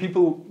noticed it in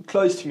people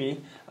close to me,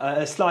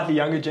 slightly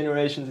younger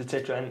generations,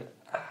 etc.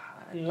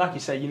 And like you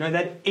say,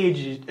 that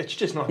edge, it's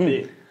just not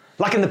there.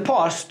 Like in the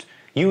past,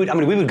 we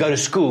would go to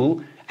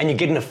school and you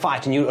get in a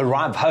fight and you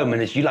arrive home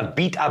and you like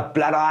beat up,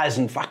 blood eyes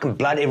and fucking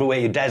blood everywhere.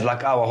 Your dad's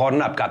like, oh, well,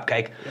 harden up,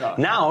 cupcake. Yeah.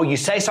 Now you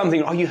say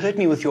something, you hurt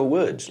me with your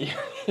words.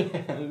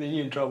 Then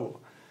you're in trouble.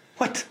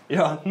 What?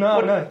 Yeah,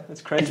 no,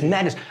 it's crazy. It's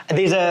madness.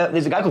 There's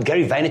a guy called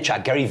Gary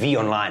Vaynerchuk, Gary V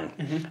online.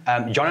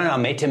 John and I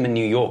met him in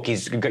New York.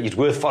 He's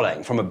worth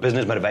following from a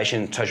business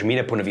motivation, social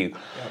media point of view.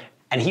 Yeah.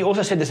 And he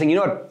also said this thing, you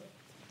know what?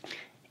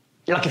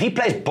 Like if he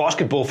plays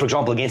basketball, for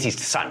example, against his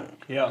son,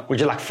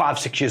 which is like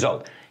 5-6 years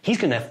old, he's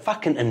going to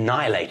fucking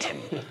annihilate him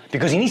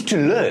because he needs to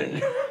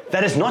learn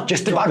that it's not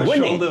just about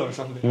winning.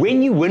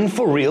 When you win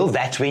for real,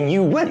 that's when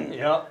you win.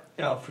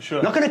 Yeah, for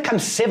sure. Not going to come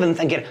 7th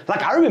and get...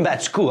 Like, I remember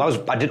at school,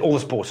 I did all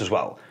the sports as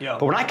well. Yeah.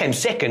 But when I came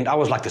 2nd, I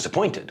was, like,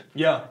 disappointed.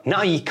 Yeah.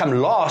 Now you come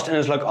last and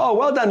it's like, oh,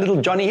 well done, little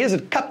Johnny, here's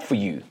a cup for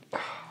you.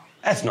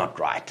 That's not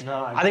right.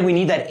 No, I think we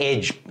need that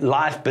edge.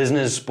 Life,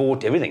 business,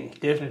 sport, everything.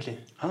 Definitely.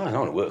 Oh, I don't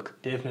want to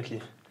work.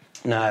 Definitely.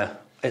 No.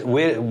 The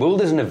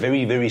world is in a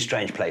very, very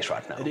strange place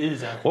right now. It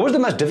is. What was the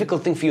most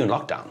difficult thing for you in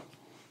lockdown?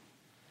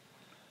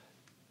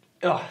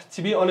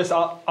 To be honest,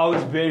 I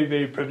was very,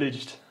 very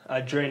privileged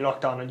during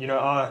lockdown. And, you know,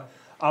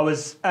 I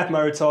was at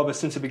Maritaba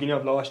since the beginning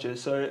of last year.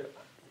 So,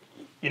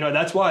 you know,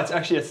 that's why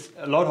it's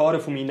a lot harder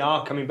for me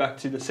now coming back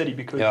to the city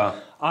because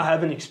I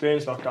haven't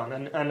experienced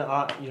lockdown. And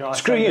you know,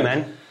 Screw you,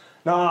 man.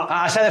 No,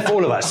 I say that for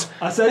all of us.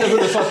 I say that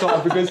with a soft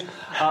heart because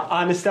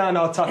I understand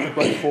how tough it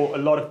was for a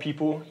lot of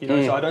people, you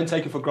know, so I don't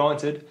take it for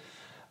granted.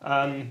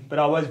 But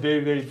I was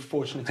very, very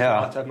fortunate to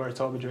have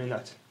Maritaba during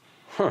that,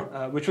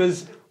 which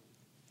was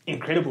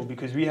incredible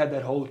because we had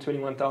that whole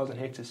 21,000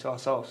 hectares to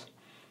ourselves.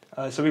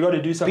 So we got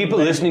to do something. People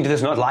listening to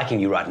this not liking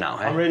you right now.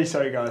 I'm really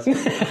sorry, guys.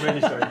 I'm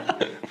really sorry.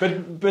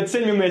 But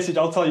send me a message.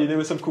 I'll tell you. There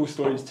were some cool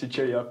stories to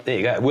cheer you up. There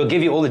you go. We'll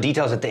give you all the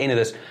details at the end of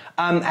this.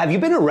 Have you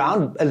been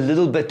around a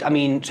little bit? I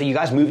mean, so you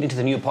guys moved into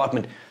the new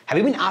apartment. Have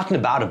you been out and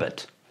about a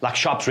bit? Like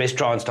shops,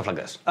 restaurants, stuff like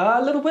this?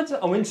 A little bit.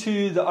 I went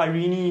to the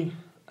Irene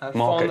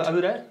farm the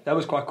other day. That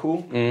was quite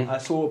cool. I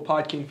saw a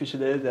pied kingfisher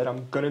there that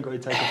I'm going to go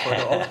take a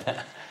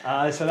photo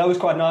of. So that was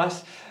quite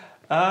nice.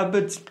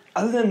 But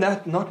other than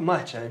that, not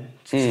much.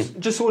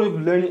 Just sort of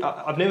learning.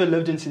 I've never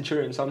lived in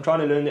Centurion, so I'm trying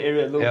to learn the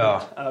area a little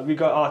bit. We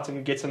go out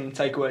and get some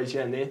takeaways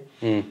here and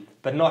there,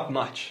 but not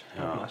much.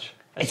 Not much.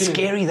 It's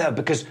scary though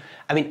because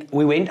I mean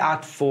we went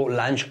out for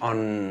lunch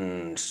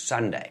on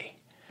Sunday,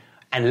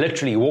 and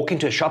literally you walk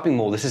into a shopping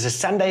mall. This is a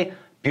Sunday,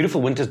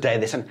 beautiful winter's day.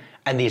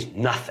 And there's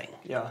nothing.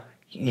 Yeah.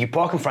 You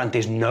park in front.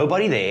 There's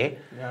nobody there.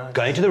 Yeah.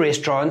 Going to the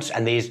restaurants,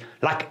 and there's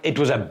like it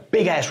was a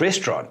big ass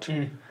restaurant.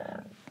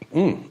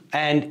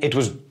 And it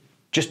was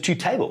just 2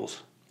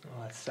 tables.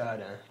 Oh, that's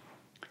sad,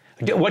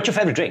 What's your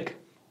favourite drink?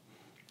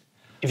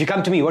 If you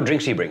come to me, what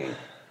drinks are you bringing?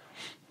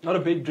 Not a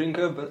big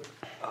drinker, but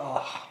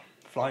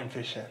flying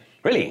fish.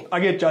 Really? I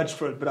get judged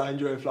for it, but I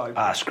enjoy flying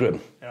fish. Screw 'em.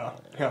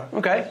 Yeah.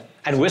 Okay.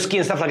 And whiskey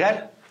and stuff like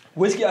that?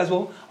 Whiskey as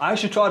well. I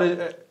actually tried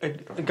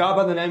a guy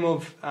by the name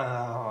of...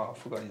 I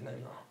forgot his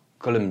name now.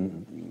 Call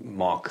him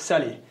Mark.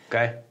 Sally.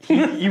 Okay.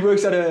 He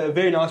works at a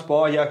very nice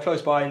bar here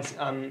close by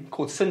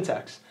called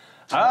Syntax.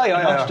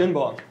 Gin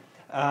bar.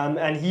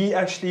 And he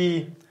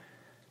actually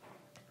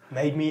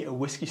made me a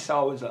whiskey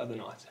sours the other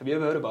night. Have you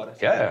ever heard about it?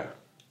 Yeah.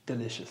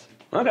 Delicious.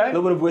 Okay. A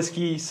little bit of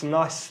whiskey, some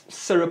nice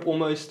syrup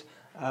almost,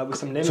 with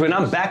some lemon. So when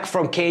I'm back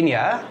from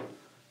Kenya,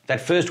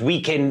 that first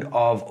weekend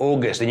of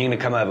August, then you're going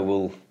to come over,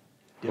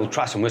 we'll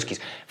try some whiskies.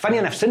 Funny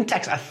enough,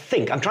 Syntax, I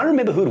think, I'm trying to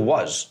remember who it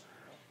was.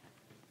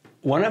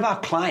 One of our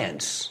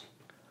clients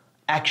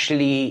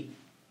actually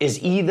is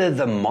either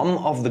the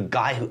mom of the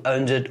guy who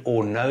owns it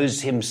or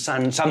knows him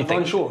son, something.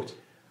 Yvonne Short?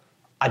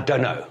 I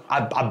don't know.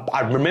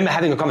 I remember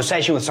having a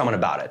conversation with someone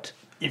about it.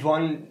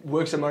 Yvonne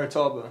works at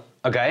Maritaba.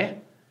 Okay.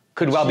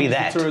 Could well be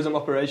that. She's the tourism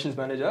operations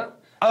manager.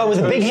 Oh,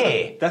 with the big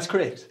hair? That's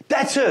correct.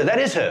 That's her. That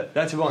is her.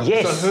 That's Yvonne.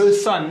 Yes. So her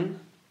son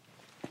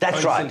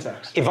That's right.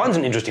 Syntax. Yvonne's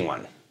an interesting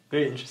one.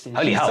 Very interesting.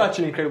 Holy She's hell. such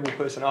an incredible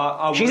person.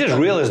 She's as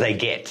real as they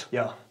get.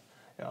 Yeah.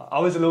 I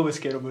was a little bit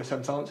scared of her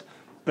sometimes.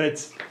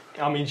 But,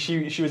 I mean,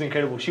 she was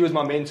incredible. She was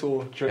my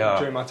mentor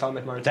during my time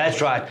at Maritaba.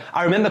 That's right.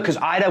 I remember because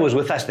Ida was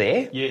with us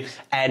there. Yes.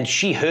 And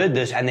she heard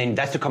this, and then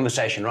that's the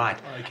conversation, right?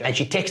 Okay. And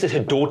she texted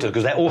her daughter,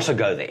 because they also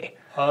go there.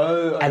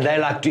 Oh, okay. And they're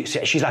like,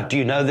 she's like, do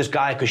you know this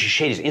guy? Because she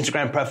shared his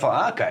Instagram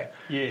profile. Okay.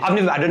 Yes.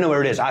 I don't know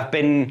where it is. I've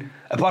been,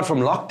 apart from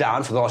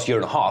lockdown for the last year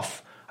and a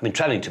half, I've been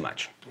traveling too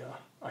much. Yeah,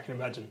 I can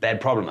imagine.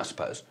 Bad problem, I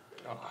suppose.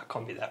 Oh, it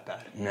can't be that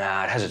bad.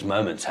 Nah, it has its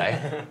moments,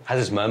 hey? Has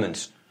its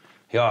moments.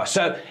 Yeah,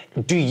 so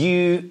do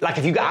you, like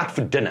if you go out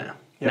for dinner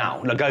now,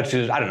 like go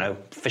to, I don't know,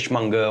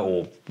 fishmonger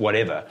or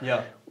whatever,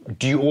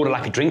 do you order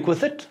like a drink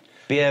with it?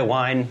 Beer,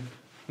 wine?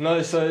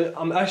 No, so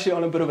I'm actually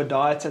on a bit of a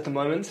diet at the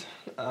moment.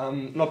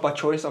 Not by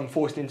choice, I'm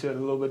forced into it a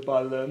little bit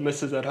by the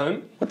missus at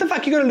home. What the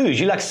fuck you gonna lose?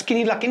 You like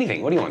skinny like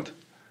anything, what do you want?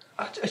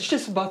 It's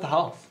just about the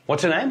health.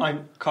 What's her name?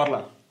 I'm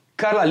Carla.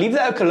 Carla, leave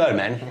the oak alone,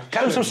 man.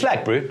 Cut him some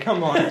slack, bro.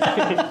 Come on.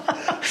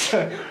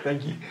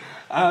 Thank you.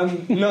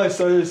 No,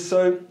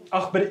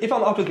 but if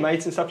I'm out with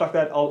mates and stuff like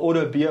that, I'll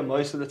order a beer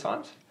most of the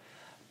times.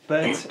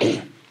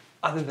 But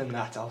other than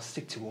that, I'll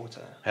stick to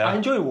water. Yeah. I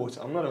enjoy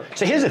water.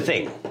 So here's the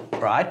thing,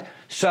 right?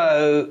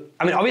 So,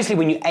 I mean, obviously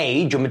when you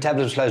age, your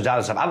metabolism slows down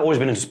and stuff. I've always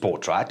been into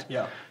sports, right?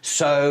 Yeah.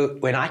 So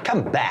when I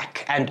come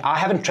back, and I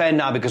haven't trained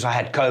now because I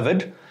had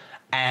COVID,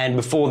 And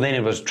before then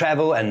it was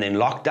travel and then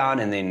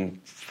lockdown and then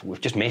it was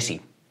just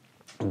messy.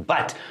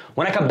 But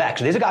when I come back,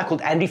 so there's a guy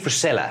called Andy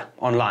Frisella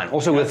online,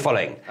 also worth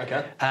following.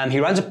 Okay. He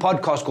runs a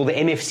podcast called the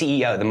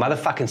MFCEO, the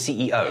motherfucking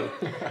CEO.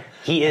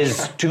 He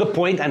is to the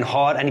point and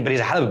hard, but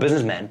he's a hell of a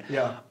businessman.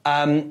 Yeah.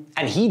 And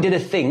he did a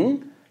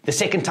thing the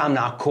second time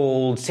now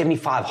called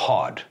 75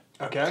 Hard.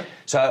 Okay.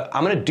 So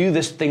I'm going to do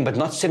this thing, but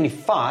not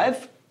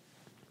 75.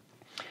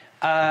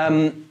 But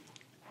I'm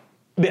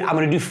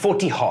going to do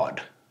 40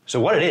 Hard. So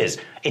what it is,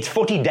 it's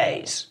 40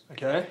 days.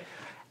 Okay.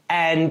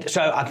 And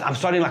so I'm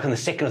starting like on the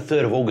 2nd or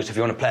 3rd of August if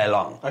you want to play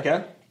along.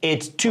 Okay.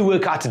 It's 2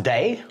 workouts a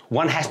day.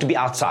 One has to be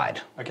outside.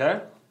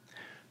 Okay.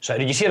 So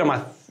did you see it on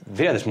my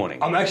video this morning?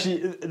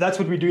 That's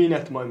what we're doing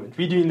at the moment.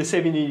 We're doing the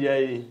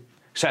 70-day.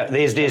 So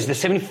there's the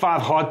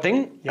 75 Hard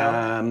thing.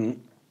 Yeah.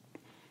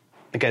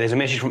 Okay, there's a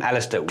message from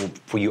Alistair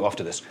for you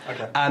after this.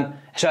 Okay.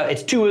 So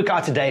it's 2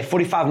 workouts a day,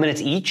 45 minutes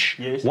each,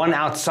 Yes. one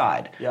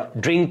outside. Yeah.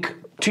 Drink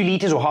 2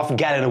 liters or half a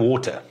gallon of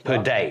water per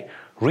day.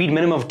 Read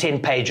minimum of 10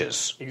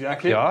 pages.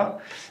 Exactly. Yeah.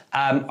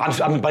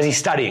 I'm busy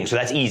studying, so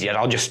that's easy.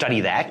 I'll just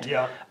study that.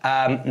 Yeah.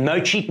 No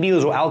cheat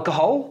meals or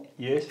alcohol.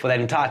 Yes. For that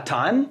entire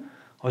time.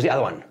 What was the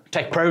other one?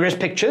 Take progress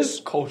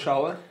pictures. Cold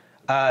shower.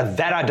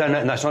 That I don't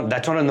know. No,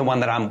 that's not in the one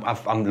that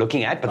I'm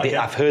looking at, but Okay.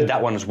 I've heard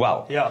that one as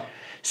well. Yeah.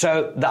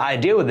 So the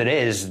idea with it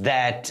is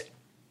that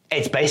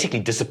it's basically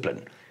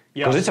discipline.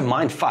 Yeah. Because it's a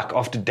mind fuck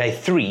after day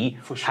 3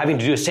 For sure. having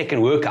to do a second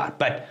workout.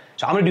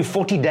 So I'm going to do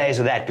 40 days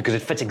of that because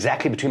it fits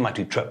exactly between my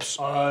 2 trips.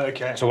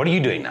 Okay. So what are you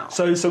doing now?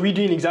 So we're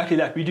doing exactly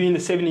that. We're doing the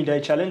 70-day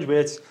challenge where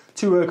it's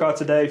 2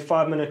 workouts a day,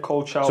 5-minute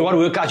cold shower. So what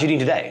workout are you doing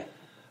today?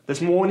 This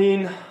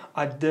morning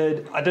I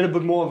did a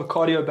bit more of a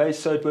cardio base,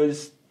 so it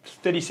was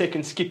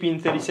 30-second skipping,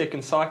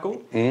 30-second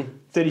cycle,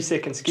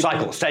 30-second skipping.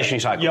 Cycle, stationary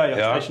cycle.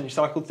 Yeah, stationary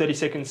cycle,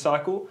 30-second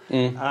cycle.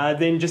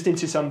 Then just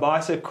into some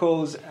bicep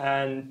curls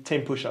and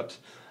 10 push-ups.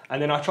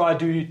 And then I try to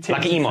do 10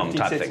 Like to an EMOM 15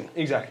 type sets. thing.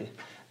 Exactly.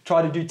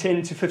 Try to do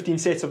 10 to 15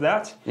 sets of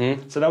that.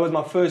 So that was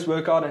my first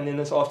workout, and then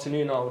this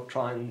afternoon I'll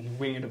try and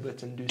wing it a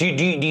bit and do. Do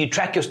you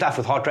track your stuff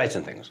with heart rates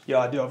and things? Yeah,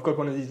 I do. I've got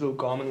one of these little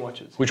Garmin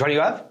watches. Which one do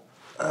you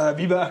have?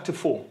 Vivo Active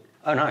 4.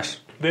 Oh,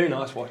 nice. Very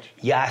nice watch.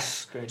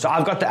 Yes. Very So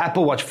I've got the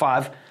Apple Watch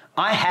 5.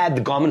 I had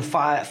the Garmin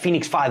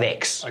Phoenix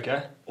 5X.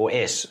 Okay. Or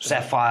S,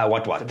 Sapphire,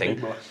 what The thing.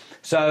 big boss.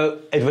 So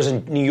it was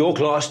in New York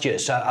last year.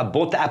 So I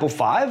bought the Apple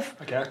 5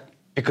 Okay.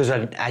 because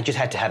I just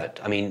had to have it.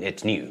 I mean,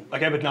 it's new.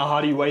 Okay, but now how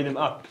do you weigh them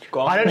up?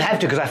 Garmin? I don't have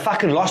to because I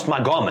fucking lost my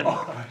Garmin.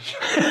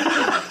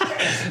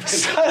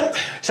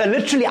 So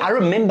literally, I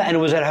remember, and it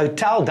was at a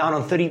hotel down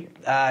on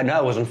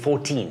it was on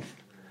 14th.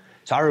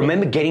 So I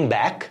remember getting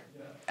back,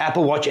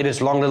 Apple Watch in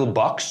its long little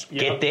box,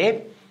 get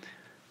there,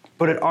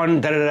 put it on,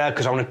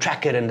 because I want to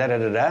track it and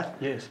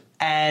Yes.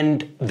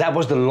 And that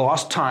was the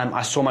last time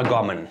I saw my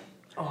Garmin.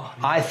 Oh,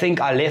 I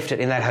think I left it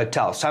in that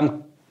hotel.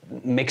 Some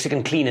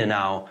Mexican cleaner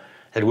now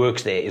that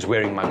works there is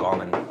wearing my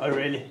Garmin. Oh,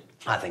 really?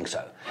 I think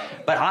so.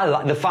 But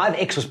the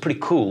 5X was pretty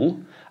cool.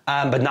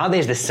 But now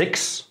there's the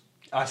 6.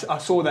 I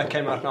saw that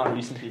came out now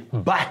recently.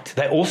 But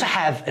they also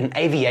have an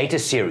Aviator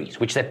series,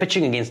 which they're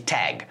pitching against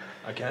TAG.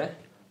 Okay.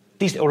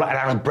 These, or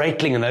like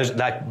Breitling and those,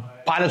 like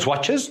pilot's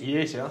watches.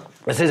 Yes, yeah.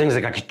 This thing is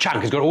like a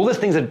chunk. It's got all the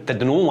things that the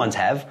normal ones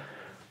have.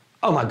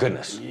 Oh my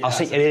goodness. Yeah, I'll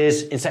say it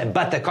is insane.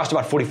 But they cost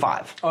about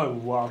 45. Oh,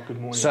 wow, good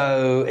morning.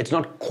 So it's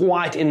not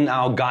quite in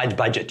our guide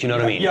budget, you know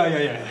what I mean?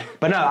 Yeah.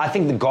 But no, I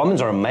think the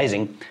Garmin's are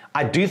amazing.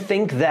 I do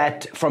think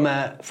that from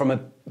a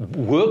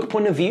work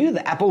point of view,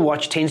 the Apple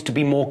Watch tends to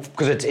be more,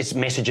 because it's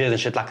messages and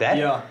shit like that.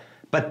 Yeah.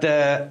 But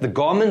the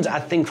Garmin's, I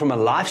think from a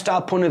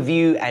lifestyle point of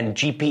view and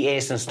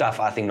GPS and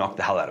stuff, I think knock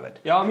the hell out of it.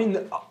 Yeah, I mean,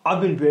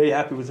 I've been very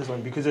happy with this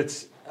one because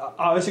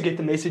I also get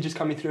the messages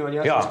coming through on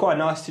here. Yeah. So it's quite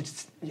nice to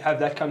just have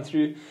that come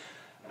through.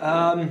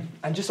 And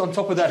just on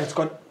top of that, it's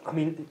got, I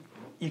mean,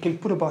 you can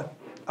put about,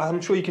 I'm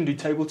sure you can do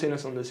table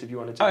tennis on this if you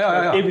wanted to. Oh,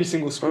 yeah. Every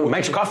single sport.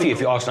 Makes coffee if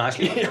you ask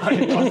nicely. Yeah,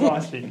 it does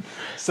nicely.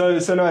 So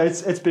no,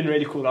 it's been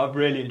really cool. I've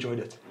really enjoyed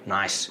it.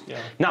 Nice.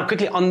 Yeah. Now,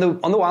 quickly, on the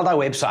Wild Eye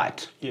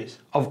website, Yes.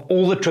 of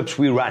all the trips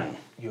we run,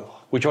 Yeah.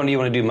 which one do you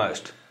want to do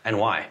most and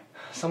why?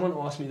 Someone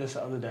asked me this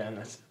the other day, and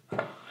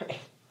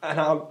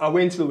I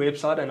went to the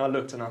website and I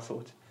looked and I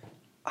thought,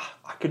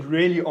 I could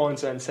really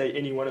answer and say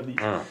any one of these.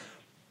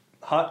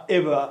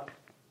 However,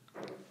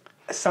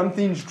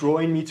 something's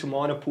drawing me to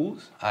minor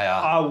pools.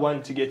 I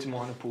want to get to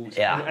minor pools.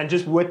 Yeah. And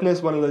just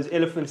witness one of those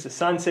elephants, the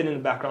sunset in the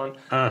background.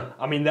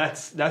 I mean,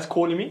 that's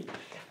calling me.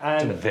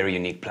 It's a And very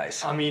unique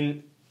place. I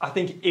mean, I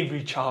think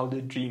every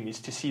childhood dream is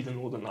to see the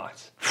Northern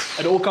Lights.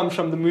 It all comes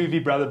from the movie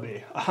Brother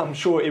Bear. I'm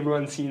sure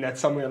everyone's seen that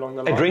somewhere along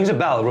the line. It rings a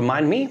bell.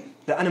 Remind me.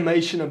 The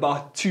animation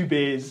about 2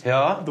 bears.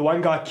 Yeah. The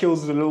one guy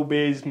kills the little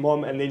bear's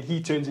mom and then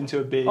he turns into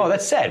a bear. Oh,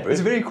 that's sad, bro.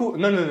 It's very cool.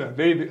 No.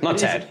 Not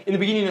sad. In the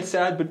beginning it's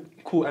sad, but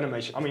cool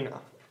animation. I mean,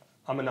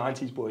 I'm a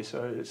 90s boy,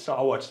 so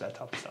I watch that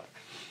type of stuff.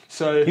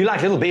 So You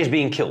like little bears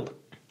being killed?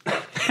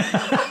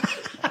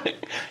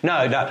 No.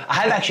 I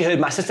have actually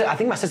heard I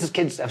think my sister's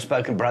kids have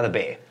spoken Brother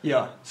Bear.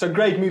 yeah, so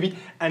great movie.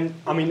 And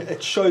I mean,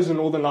 it shows the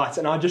Northern Lights.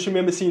 And I just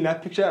remember seeing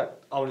that picture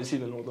I want to see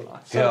the Northern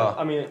Lights. So,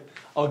 Yeah. I mean,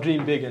 I'll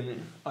dream big,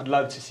 and I'd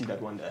love to see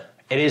that one day.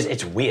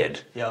 It's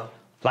weird. Yeah.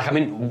 Like, I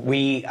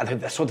mean, I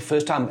think I saw the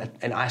first time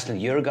in Iceland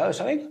a year ago or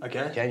something.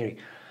 Okay. January.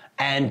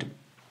 And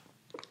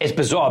it's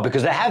bizarre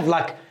because they have,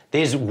 like,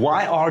 there's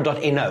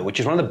yr.no, which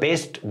is one of the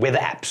best weather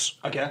apps.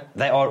 Okay.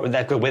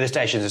 They've got weather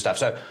stations and stuff.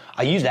 So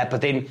I use that,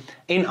 but then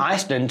in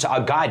Iceland,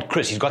 our guide,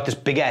 Chris, he's got this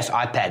big-ass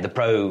iPad, the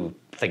Pro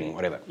thing,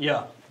 whatever.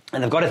 Yeah.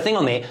 And they've got a thing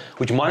on there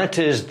which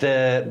monitors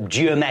the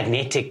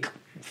geomagnetic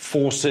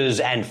forces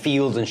and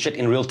fields and shit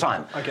in real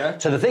time. Okay.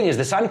 So the thing is,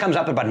 the sun comes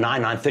up at about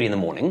 9:30 in the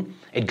morning.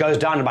 It goes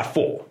down at about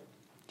 4.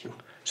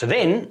 So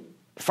then,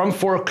 from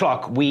 4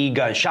 o'clock, we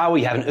go and shower,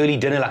 you have an early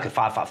dinner like at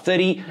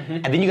 5:30,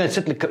 and then you go and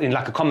sit in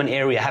like a common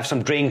area, have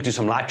some drinks, do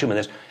some Lightroom and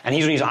this, and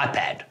he's on his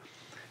iPad.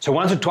 So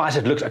once or twice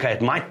it looks, okay,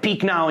 it might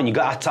peak now, and you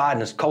go outside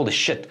and it's cold as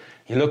shit.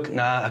 You look,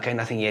 no, okay,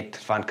 nothing yet,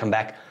 fine, come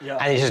back. Yeah.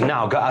 And he says,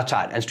 now, go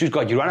outside. And Stu's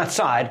God, you run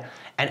outside,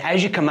 and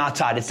as you come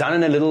outside, it's down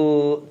in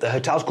the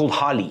hotel's called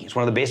Harley. It's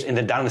one of the best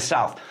down in the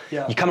south.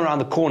 Yeah. You come around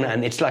the corner,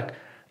 and it's like,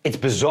 it's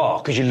bizarre,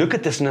 because you look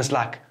at this and it's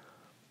like,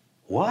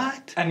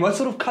 what? And what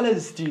sort of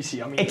colours do you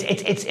see? I mean,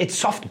 It's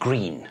soft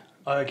green.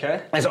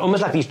 okay. It's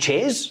almost like these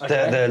chairs,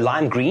 Okay. the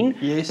lime green.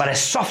 Yes. But it's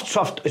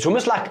soft. It's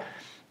almost like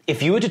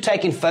if you were to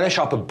take in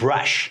Photoshop a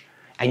brush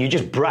and you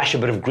just brush a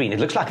bit of green, it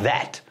looks like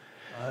that.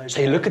 Okay.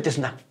 So you look at this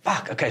and like,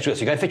 fuck, okay, so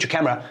you go and fetch your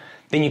camera,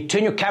 then you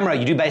turn your camera,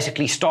 you do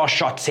basically star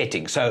shot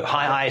settings. So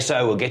high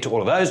ISO, we'll get to all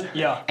of those.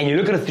 Yeah. And you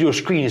look at it through your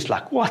screen, it's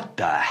like, what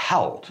the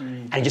hell?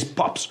 And it just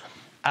pops.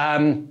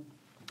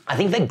 I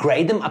think they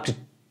grade them up to,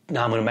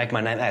 now I'm going to make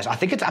my name ass, I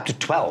think it's up to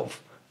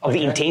 12 of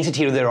the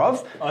intensity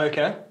thereof.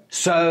 Okay.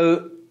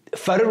 So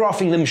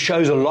photographing them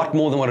shows a lot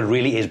more than what it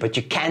really is, but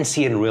you can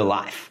see it in real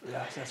life.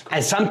 Yeah, that's cool.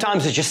 And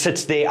sometimes it just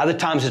sits there, other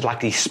times it's like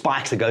these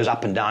spikes that goes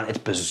up and down. It's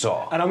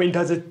bizarre. And I mean,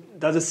 does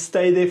it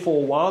stay there for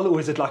a while, or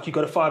is it like you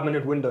got a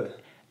 5-minute window?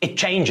 It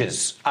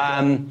changes.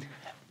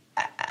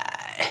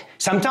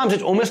 Sometimes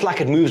it's almost like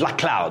it moves like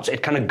clouds.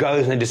 It kind of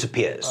goes and then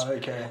disappears.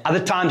 Okay. Other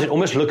times it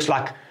almost looks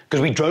like,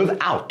 because we drove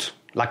out,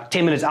 like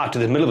 10 minutes out to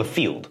the middle of a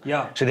field.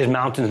 Yeah. So there's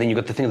mountains, and then you've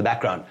got the thing in the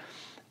background.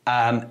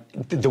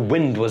 The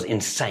wind was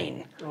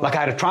insane. Like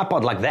I had a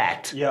tripod like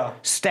that, Yeah.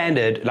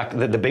 standard, like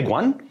the big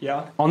one,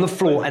 Yeah. on the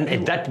floor,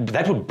 and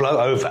that would blow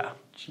over,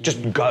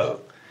 just go.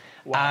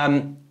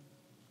 Wow.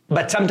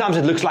 But sometimes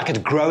it looks like it's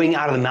growing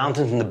out of the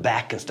mountains in the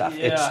back and stuff.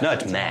 Yeah, It's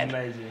it's mad.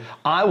 amazing.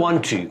 I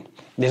want to.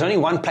 There's only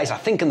one place I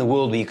think in the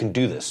world where you can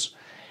do this.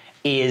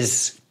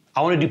 Is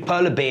I want to do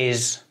polar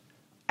bears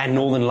and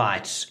northern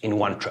lights in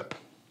one trip.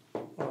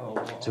 Oh,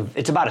 wow. So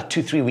it's about a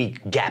 2-3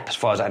 week gap as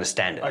far as I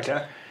understand it.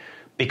 Okay.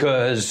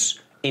 Because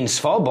in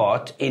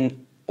Svalbard,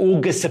 in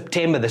August,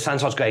 September, the sun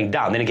starts going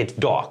down, then it gets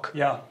dark.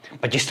 Yeah.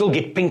 But you still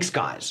get pink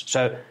skies.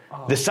 So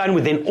the sun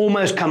would then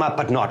almost come up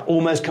but not,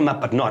 almost come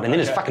up but not, and then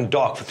it's Okay. fucking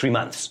dark for 3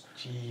 months.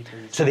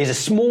 Jeepers. So there's a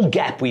small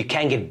gap where you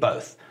can get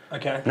both.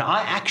 Okay. Now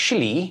I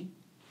actually,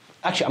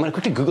 I'm going to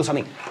quickly Google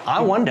something. I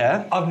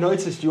wonder, I've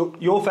noticed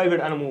your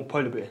favourite animal,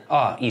 polar bear.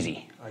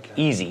 easy, Okay.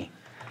 easy.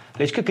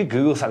 Let's quickly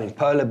Google something.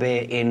 Polar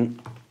bear in,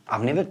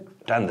 I've never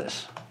done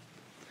this.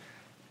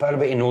 Polar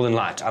bear in Northern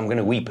Lights. I'm going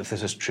to weep if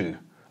this is true.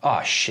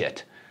 Oh,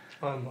 shit.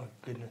 Oh my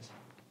goodness.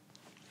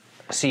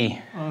 See,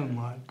 Oh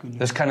my goodness.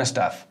 this kind of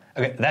stuff.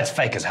 Okay, that's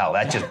fake as hell.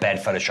 That's just bad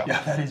Photoshop.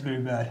 Yeah, that is very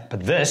bad.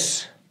 But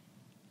this,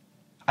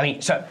 I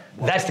mean, so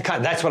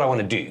that's what I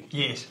want to do.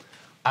 Yes.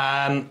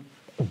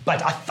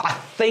 But I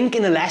think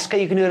in Alaska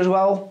you can do it as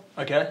well.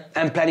 Okay.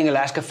 I'm planning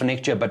Alaska for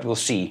next year, but we'll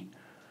see.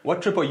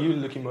 What trip are you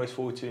looking most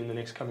forward to in the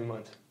next coming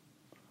months?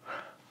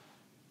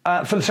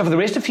 For the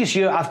rest of this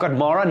year, I've got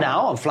Mara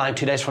now. I'm flying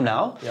 2 days from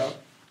now. Yeah.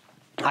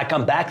 I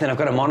come back, then I've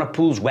got a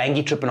Monopools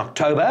Wangi trip in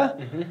October.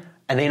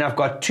 And then I've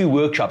got 2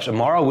 workshops, a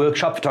Mara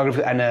workshop,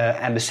 photography, and a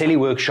Ambaseli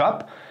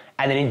workshop.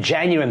 And then in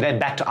January, I'm going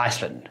back to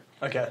Iceland.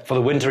 Okay. For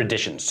the winter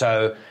edition.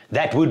 So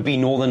that would be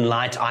Northern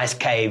Lights, Ice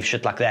Cave,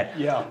 shit like that.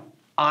 Yeah.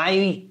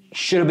 I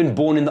should have been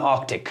born in the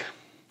Arctic.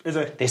 Is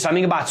it? There's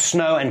something about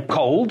snow and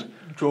cold,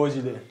 Draws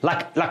you there.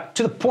 like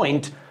to the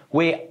point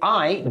where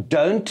I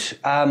don't,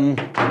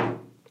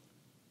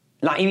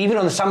 like even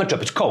on the summer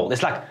trip, it's cold.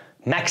 It's like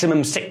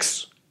maximum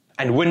 6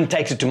 and wind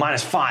takes it to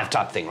 -5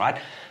 type thing, right?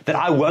 That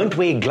I won't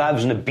wear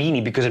gloves and a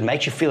beanie because it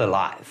makes you feel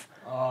alive.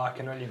 Oh, I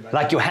can only imagine.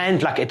 Like your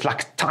hand, like it's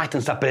like tight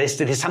and stuff, but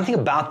there's something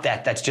about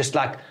that that's just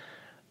like,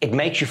 it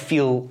makes you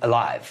feel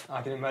alive.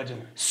 I can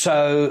imagine.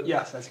 So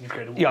Yes, that's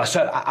incredible. yeah, so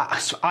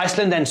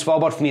Iceland and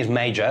Svalbard for me is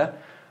major.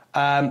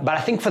 But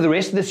I think for the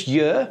rest of this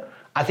year,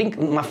 I think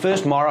my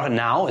first Mara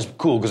now is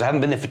cool because I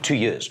haven't been there for 2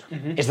 years.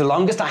 It's the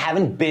longest I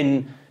haven't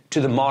been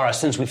to the Mara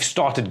since we've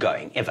started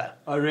going, ever.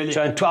 Oh, really?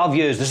 So in 12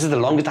 years, this is the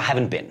longest I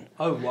haven't been.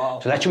 Oh, wow.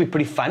 So that should be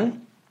pretty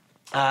fun.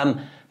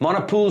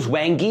 Monopools,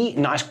 Wangi,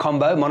 nice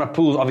combo.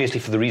 Monopools, obviously,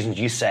 for the reasons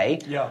you say.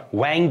 Yeah.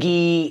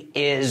 Wangi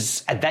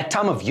is, at that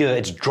time of year,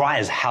 it's dry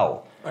as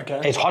hell. Okay.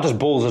 It's hot as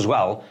balls as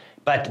well.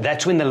 But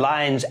that's when the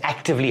lions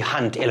actively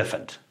hunt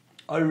elephant.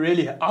 Oh,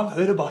 really? I've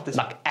heard about this.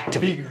 Like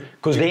actively. Big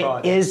Because there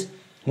ride. is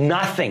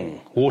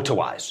nothing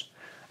water-wise.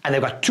 and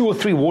they've got 2 or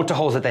 3 water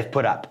holes that they've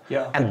put up.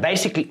 Yeah. And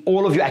basically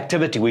all of your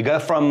activity, we go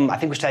from, I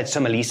think we stayed at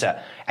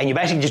Simalisa, and you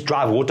basically just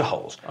drive water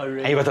holes. Oh, really?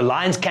 And you've got the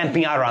lions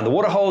camping out around the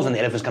water holes, and the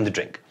elephants come to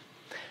drink.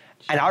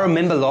 And I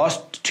remember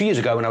 2 years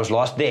ago when I was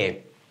last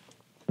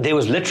there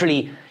was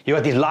literally, you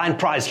got these lion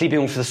prides sleeping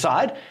off to the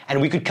side,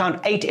 and we could count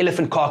 8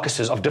 elephant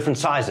carcasses of different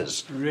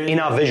sizes in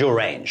our visual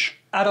range.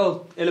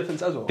 Adult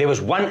elephants as well? There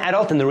was 1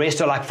 adult, and the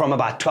rest are like from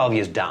about 12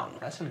 years down.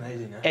 That's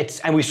amazing, eh?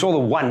 And we saw the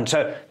one.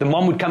 So the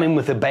mom would come in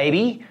with a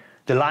baby,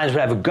 the lions would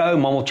have a go,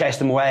 mom will chase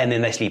them away, and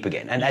then they sleep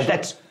again. And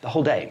that's the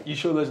whole day. You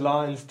sure those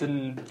lions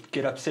didn't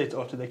get upset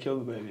after they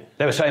killed the baby?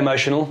 They were so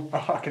emotional.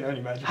 Oh, I can only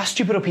imagine. How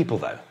stupid are people,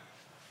 though?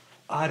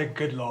 I had a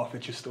good laugh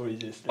at your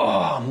stories yesterday.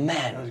 Oh,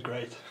 man. That was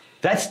great.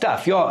 That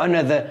stuff, I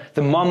know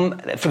the mom,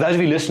 for those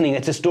of you listening,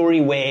 it's a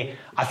story where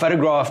I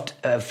photographed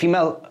a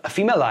female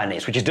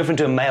lioness, which is different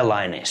to a male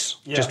lioness,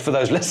 just for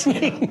those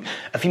listening,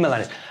 a female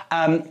lioness.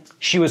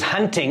 She was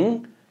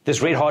hunting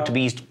this red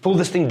hartebeest, pulled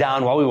this thing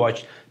down while we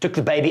watched, took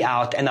the baby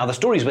out, and now the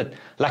story's with,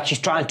 like she's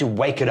trying to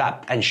wake it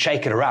up and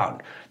shake it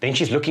around. Then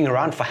she's looking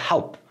around for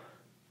help.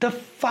 The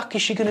fuck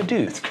is she going to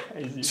do? It's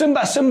crazy.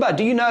 Simba,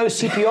 do you know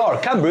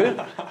CPR? Come,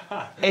 bro.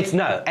 It's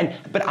no.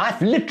 But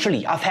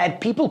I've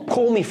had people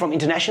call me from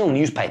international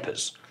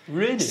newspapers.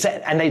 Really?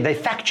 And they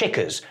fact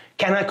checkers.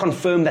 Can I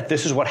confirm that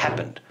this is what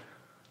happened?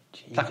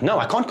 Jeez. Like, no,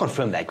 I can't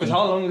confirm that. Because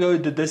how long ago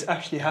did this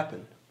actually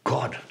happen?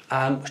 God.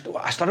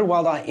 I started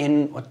Wild Eye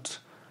in,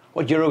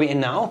 what year are we in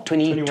now?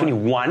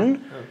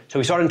 2021. Oh. So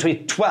we started in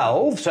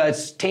 2012, so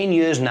it's 10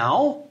 years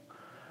now.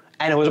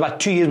 And it was about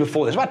 2 years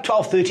before this, about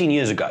 12, 13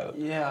 years ago.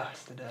 Yeah,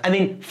 it's the day. And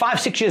then 5,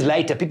 6 years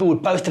later, people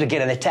would post it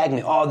again and they tag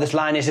me, oh, this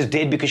lioness is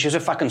dead because she was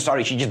so fucking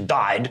sorry, she just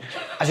died.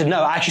 I said,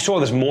 no, I actually saw her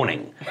this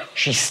morning.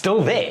 She's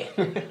still there.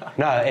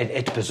 No,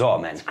 it's bizarre,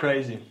 man. It's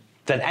crazy.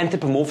 That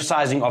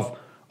anthropomorphizing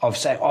of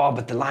saying, oh,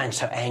 but the lion's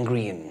so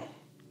angry and...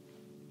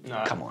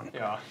 No, come on.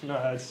 Yeah, no,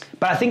 it's...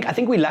 But I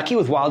think we're lucky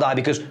with Wild Eye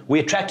because we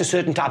attract a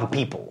certain type of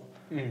people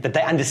that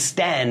they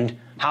understand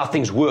how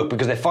things work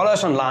because they follow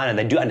us online and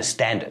they do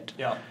understand it.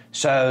 Yeah.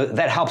 So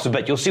that helps a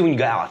bit. You'll see when you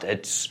go out.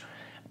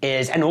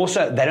 And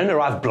also they don't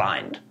arrive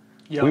blind.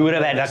 Yeah, we would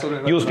have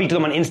had you'll speak to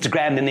them on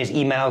Instagram, then there's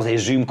emails,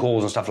 there's Zoom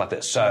calls and stuff like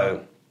this.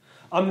 So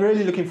I'm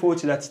really looking forward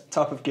to that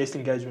type of guest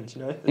engagement,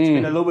 you know. It's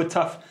been a little bit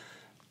tough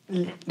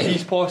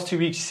these past 2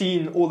 weeks,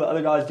 seeing all the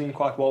other guys doing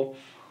quite well.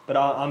 But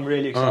I'm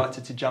really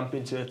excited to jump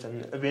into it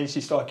and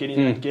eventually start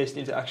getting that guest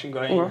interaction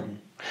going.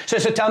 So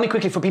tell me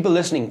quickly, for people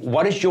listening,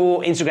 what is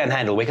your Instagram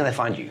handle? Where can they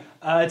find you?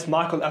 It's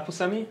Michael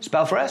Appalsamy.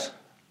 Spell for us?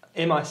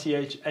 Michael,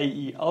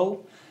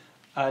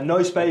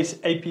 no space,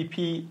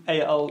 Appalsamy.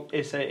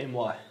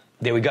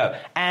 There we go.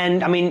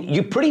 And, I mean,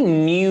 you're pretty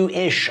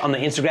new-ish on the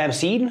Instagram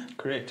scene.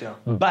 Correct, yeah.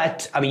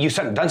 But, I mean, you've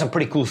done some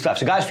pretty cool stuff.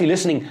 So, guys, if you're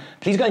listening,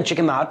 please go and check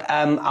him out.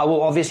 I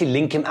will obviously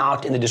link him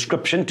out in the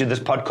description to this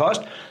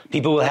podcast.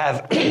 People will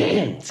have,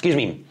 excuse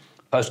me,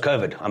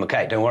 post-COVID. I'm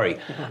okay, don't worry.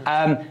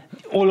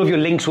 All of your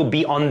links will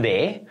be on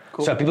there.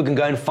 Cool. So people can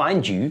go and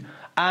find you.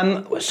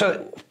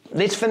 So,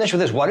 let's finish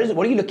with this. What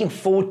are you looking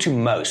forward to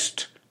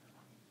most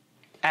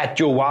at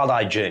your Wild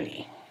Eye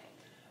journey?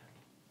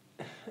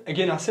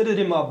 Again, I said it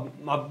in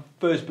my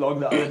first blog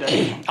the other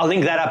day. I'll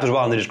link that up as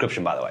well in the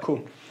description, by the way.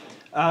 Cool.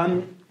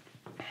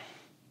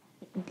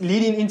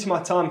 Leading into my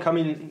time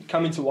coming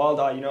to Wild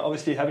Eye, you know,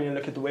 obviously having a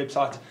look at the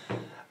website,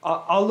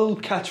 our little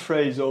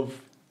catchphrase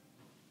of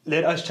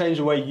 "Let us change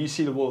the way you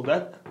see the world."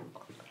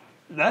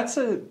 That's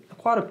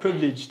quite a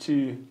privilege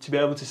to be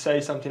able to say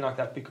something like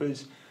that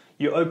because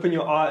you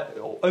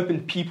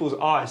open people's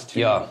eyes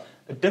to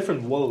a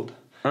different world.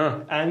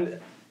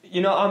 And you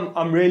know,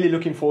 I'm really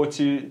looking forward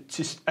to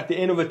at the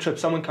end of a trip,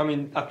 someone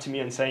coming up to me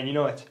and saying, you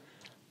know what,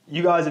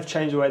 you guys have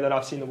changed the way that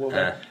I've seen the world.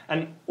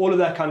 And all of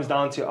that comes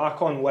down to, I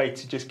can't wait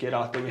to just get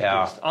out there with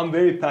this. I'm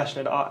very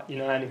passionate,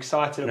 and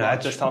excited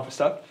about this type of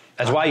stuff.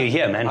 That's why you're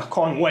here, man. I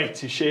can't wait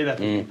to share that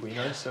with people, you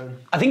know. So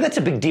I think that's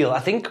a big deal. I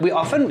think we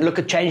often look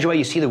at change the way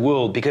you see the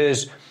world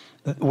because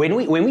when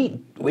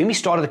we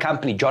started the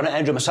company, John and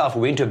Andrew and myself,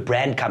 we went to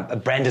a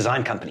brand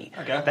design company.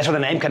 Okay. That's where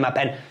the name came up.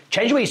 And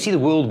change the way you see the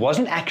world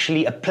wasn't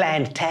actually a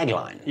planned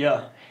tagline.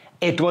 Yeah.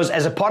 It was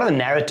as a part of the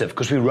narrative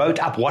because we wrote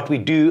up what we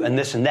do and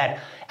this and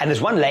that. And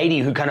there's one lady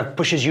who kind of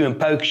pushes you and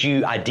pokes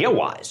you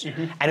idea-wise.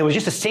 And it was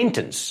just a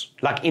sentence,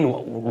 like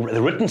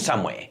written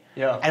somewhere.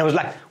 Yeah. And it was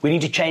like, we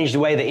need to change the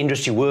way the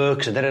industry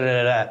works. And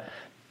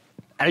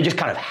And it just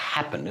kind of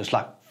happened. It was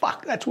like,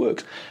 fuck, that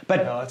works. But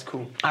yeah, that's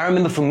cool. I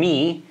remember for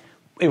me,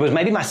 it was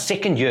maybe my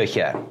second year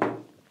here.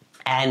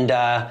 And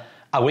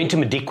I went to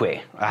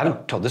Madikwe. I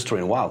haven't told this story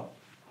in a while.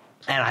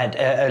 And I had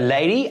a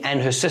lady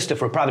and her sister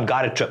for a private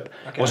guided trip.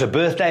 Okay. It was her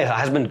birthday. Her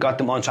husband got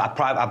them on, so I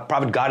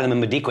private guided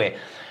them in Madikwe.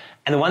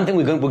 And the one thing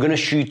we're going to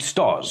shoot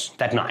stars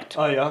that night.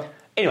 Oh, yeah?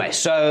 Anyway,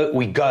 so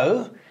we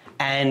go,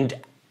 and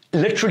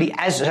literally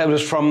as it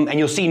was from, and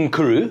you'll see in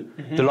Kuru,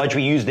 the lodge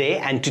we use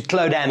there, and to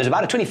Tlo Dam is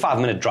about a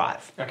 25-minute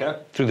drive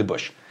through the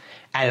bush.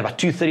 And about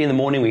 2:30 in the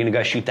morning, we're going to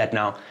go shoot that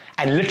now.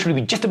 And literally,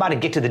 we're just about to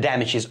get to the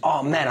dam, and she's,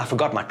 oh man, I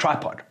forgot my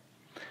tripod.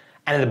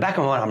 And in the back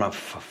of my mind, I'm like,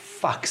 for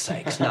fuck's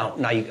sakes, no,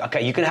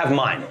 you can have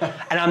mine.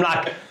 And I'm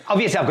like,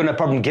 obviously I've got no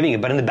problem giving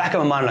it, but in the back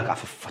of my mind, I'm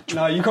like,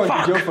 no, you can't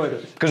get your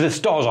photos. Because the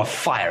stars are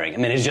firing. I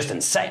mean, it's just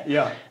insane.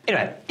 Yeah.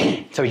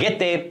 Anyway, so we get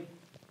there,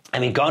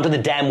 and we go onto the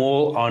dam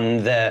wall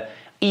on the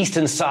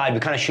eastern side. We're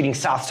kind of shooting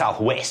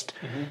south-southwest.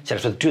 So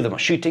the two of them are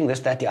shooting, this,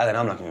 that, the other, and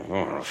I'm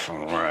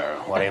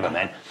like, whatever,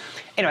 man.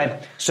 Anyway,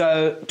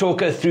 so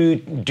talk her through,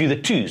 do the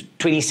twos,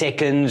 20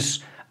 seconds,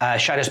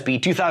 shutter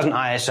speed, 2000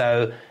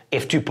 ISO,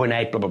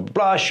 f2.8, blah, blah,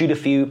 blah, shoot a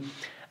few.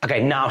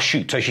 Okay, now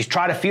shoot. So she's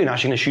tried a few, now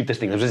she's going to shoot this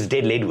thing. It was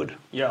dead leadwood.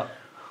 Yeah.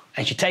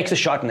 And she takes a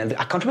shot, and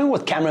I can't remember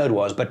what camera it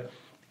was, but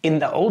in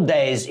the old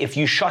days, if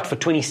you shot for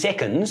 20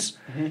 seconds,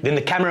 then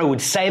the camera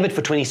would save it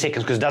for 20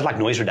 seconds because it does like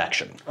noise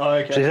reduction. Oh,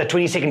 okay. So there's a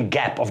 20-second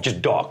gap of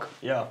just dark.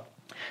 Yeah.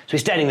 So we're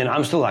standing there, and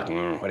I'm still like,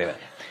 whatever.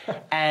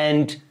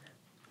 And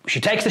she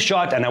takes the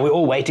shot, and now we're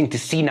all waiting to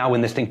see now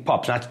when this thing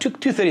pops. Now, it's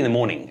 2:30 in the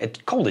morning. It's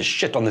cold as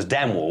shit on this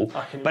damn wall,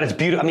 but it's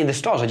beautiful. I mean, the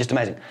stars are just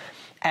amazing.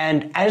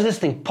 And as this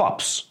thing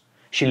pops,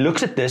 she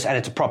looks at this, and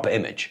it's a proper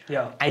image.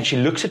 Yeah. And she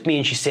looks at me,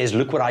 and she says,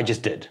 look what I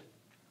just did.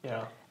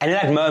 Yeah. And in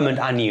that moment,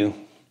 I knew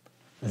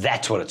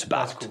that's what it's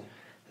about. That's cool.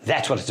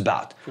 That's what it's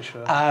about. For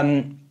sure.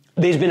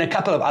 There's been a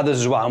couple of others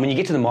as well. And when you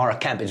get to the Mara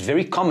camp, it's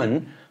very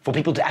common for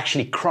people to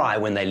actually cry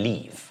when they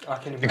leave. I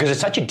can imagine. Because it's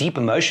such a deep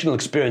emotional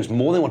experience,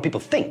 more than what people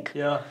think.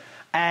 Yeah.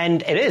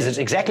 And it is. It's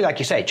exactly like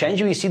you say.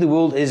 Changing how you see the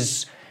world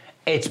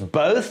it's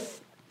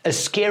both a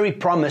scary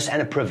promise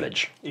and a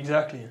privilege.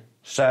 Exactly.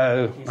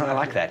 So I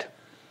like that.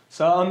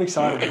 So I'm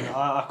excited.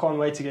 I can't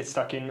wait to get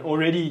stuck in.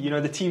 Already,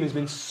 the team has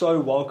been so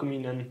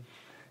welcoming, and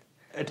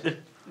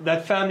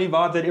that family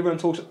vibe that everyone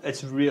talks,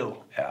 it's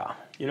real. Yeah.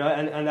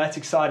 And that's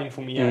exciting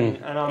for me,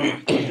 and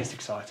I'm just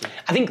excited.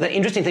 I think the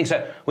interesting thing,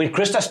 so when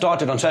Krista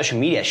started on social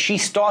media, she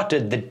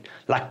started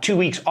 2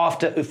 weeks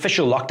after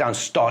official lockdown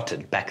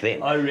started back then.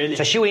 Oh, really?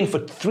 So she went for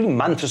 3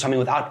 months or something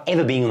without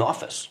ever being in the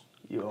office.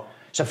 Yeah.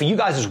 So for you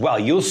guys as well,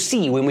 you'll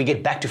see when we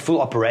get back to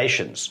full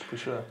operations, For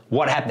sure.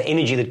 what happened, the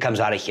energy that comes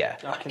out of here.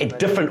 It's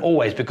different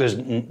always because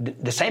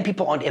the same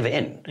people aren't ever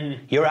in.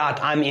 You're out,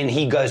 I'm in,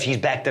 he goes, he's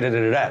back,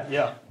 da-da-da-da-da.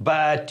 Yeah.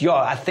 But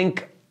I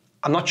think,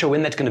 I'm not sure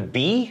when that's going to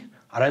be.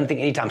 I don't think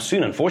anytime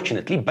soon,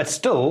 unfortunately, but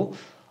still,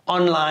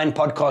 online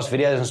podcast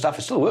videos and stuff,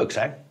 it still works,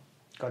 eh?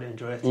 Got to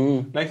enjoy it.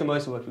 Make the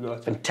most of what we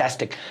got.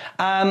 Fantastic.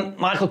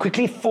 Michael,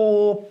 quickly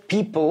for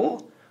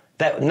people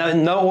that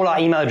know all our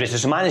email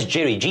addresses. So mine is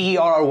Jerry, Gerry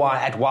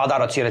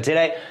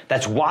 @wildi.co.za.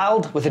 That's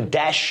wild with a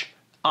dash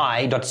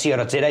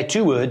i.co.za,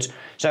 2 words.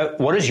 So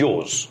what is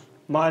yours?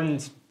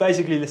 Mine's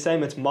basically the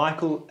same. It's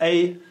Michael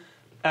A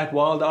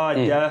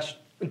 @wildi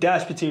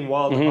dash between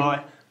wild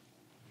I.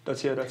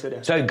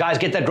 .co.za. So guys,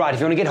 get that right. If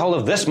you want to get hold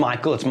of this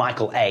Michael, it's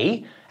Michael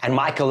A, and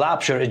Michael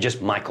Laupscher is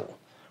just Michael.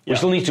 We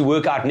still need to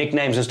work out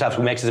nicknames and stuff,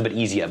 which makes it a bit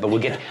easier. But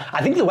we'll get.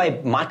 I think the way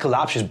Michael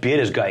Laupscher's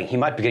beard is going, he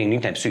might be getting a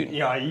nickname soon.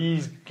 Yeah,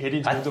 he's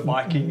heading towards the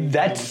biking.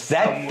 That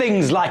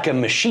thing's like a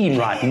machine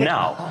right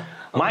now.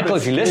 Michael,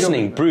 if you're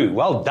listening, brew,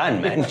 well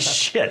done, man.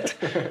 Shit.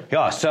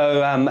 Yeah.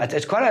 So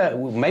it's quite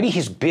maybe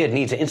his beard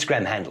needs an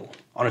Instagram handle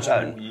on its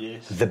own.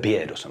 Yes. The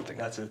beard or something.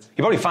 That's it.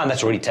 You probably find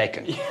that's already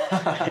taken.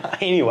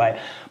 Anyway,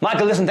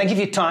 Michael, listen, thank you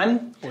for your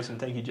time. Awesome,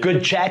 thank you, Jerry.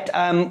 Good chat.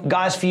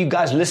 Guys, for you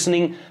guys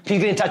listening, please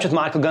get in touch with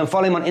Michael. Go and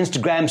follow him on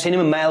Instagram, send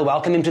him a mail,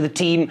 welcome him to the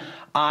team.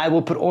 I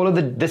will put all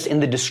of this in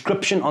the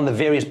description on the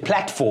various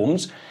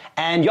platforms.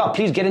 And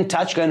please get in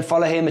touch, go and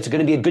follow him. It's going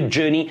to be a good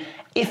journey.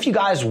 If you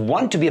guys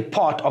want to be a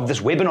part of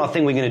this webinar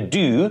thing we're going to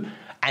do,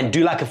 and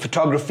do like a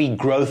photography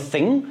growth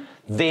thing,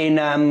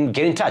 then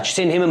get in touch.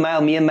 Send him a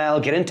mail, me a mail,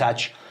 get in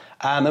touch.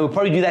 And we'll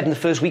probably do that in the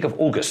first week of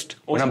August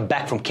when I'm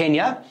back from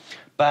Kenya.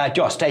 But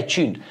stay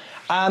tuned.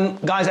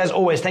 Guys, as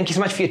always, thank you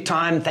so much for your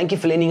time. Thank you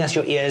for lending us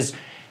your ears.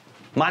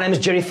 My name is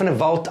Jerry van der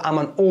Walt. I'm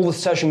on all the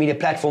social media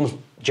platforms.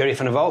 Jerry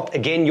van der Walt.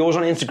 Again, yours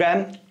on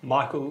Instagram.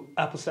 Michael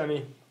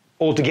Appalsamy.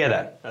 All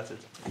together. That's it.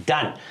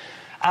 Done.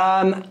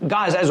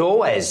 Guys, as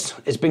always,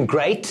 it's been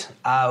great.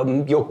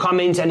 Your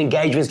comments and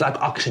engagements like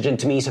oxygen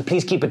to me, so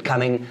please keep it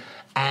coming.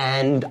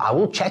 And I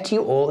will chat to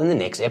you all in the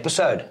next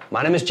episode.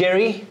 My name is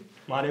Jerry.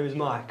 My name is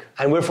Mike.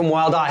 And we're from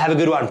Wild Eye. Have a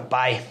good one.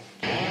 Bye.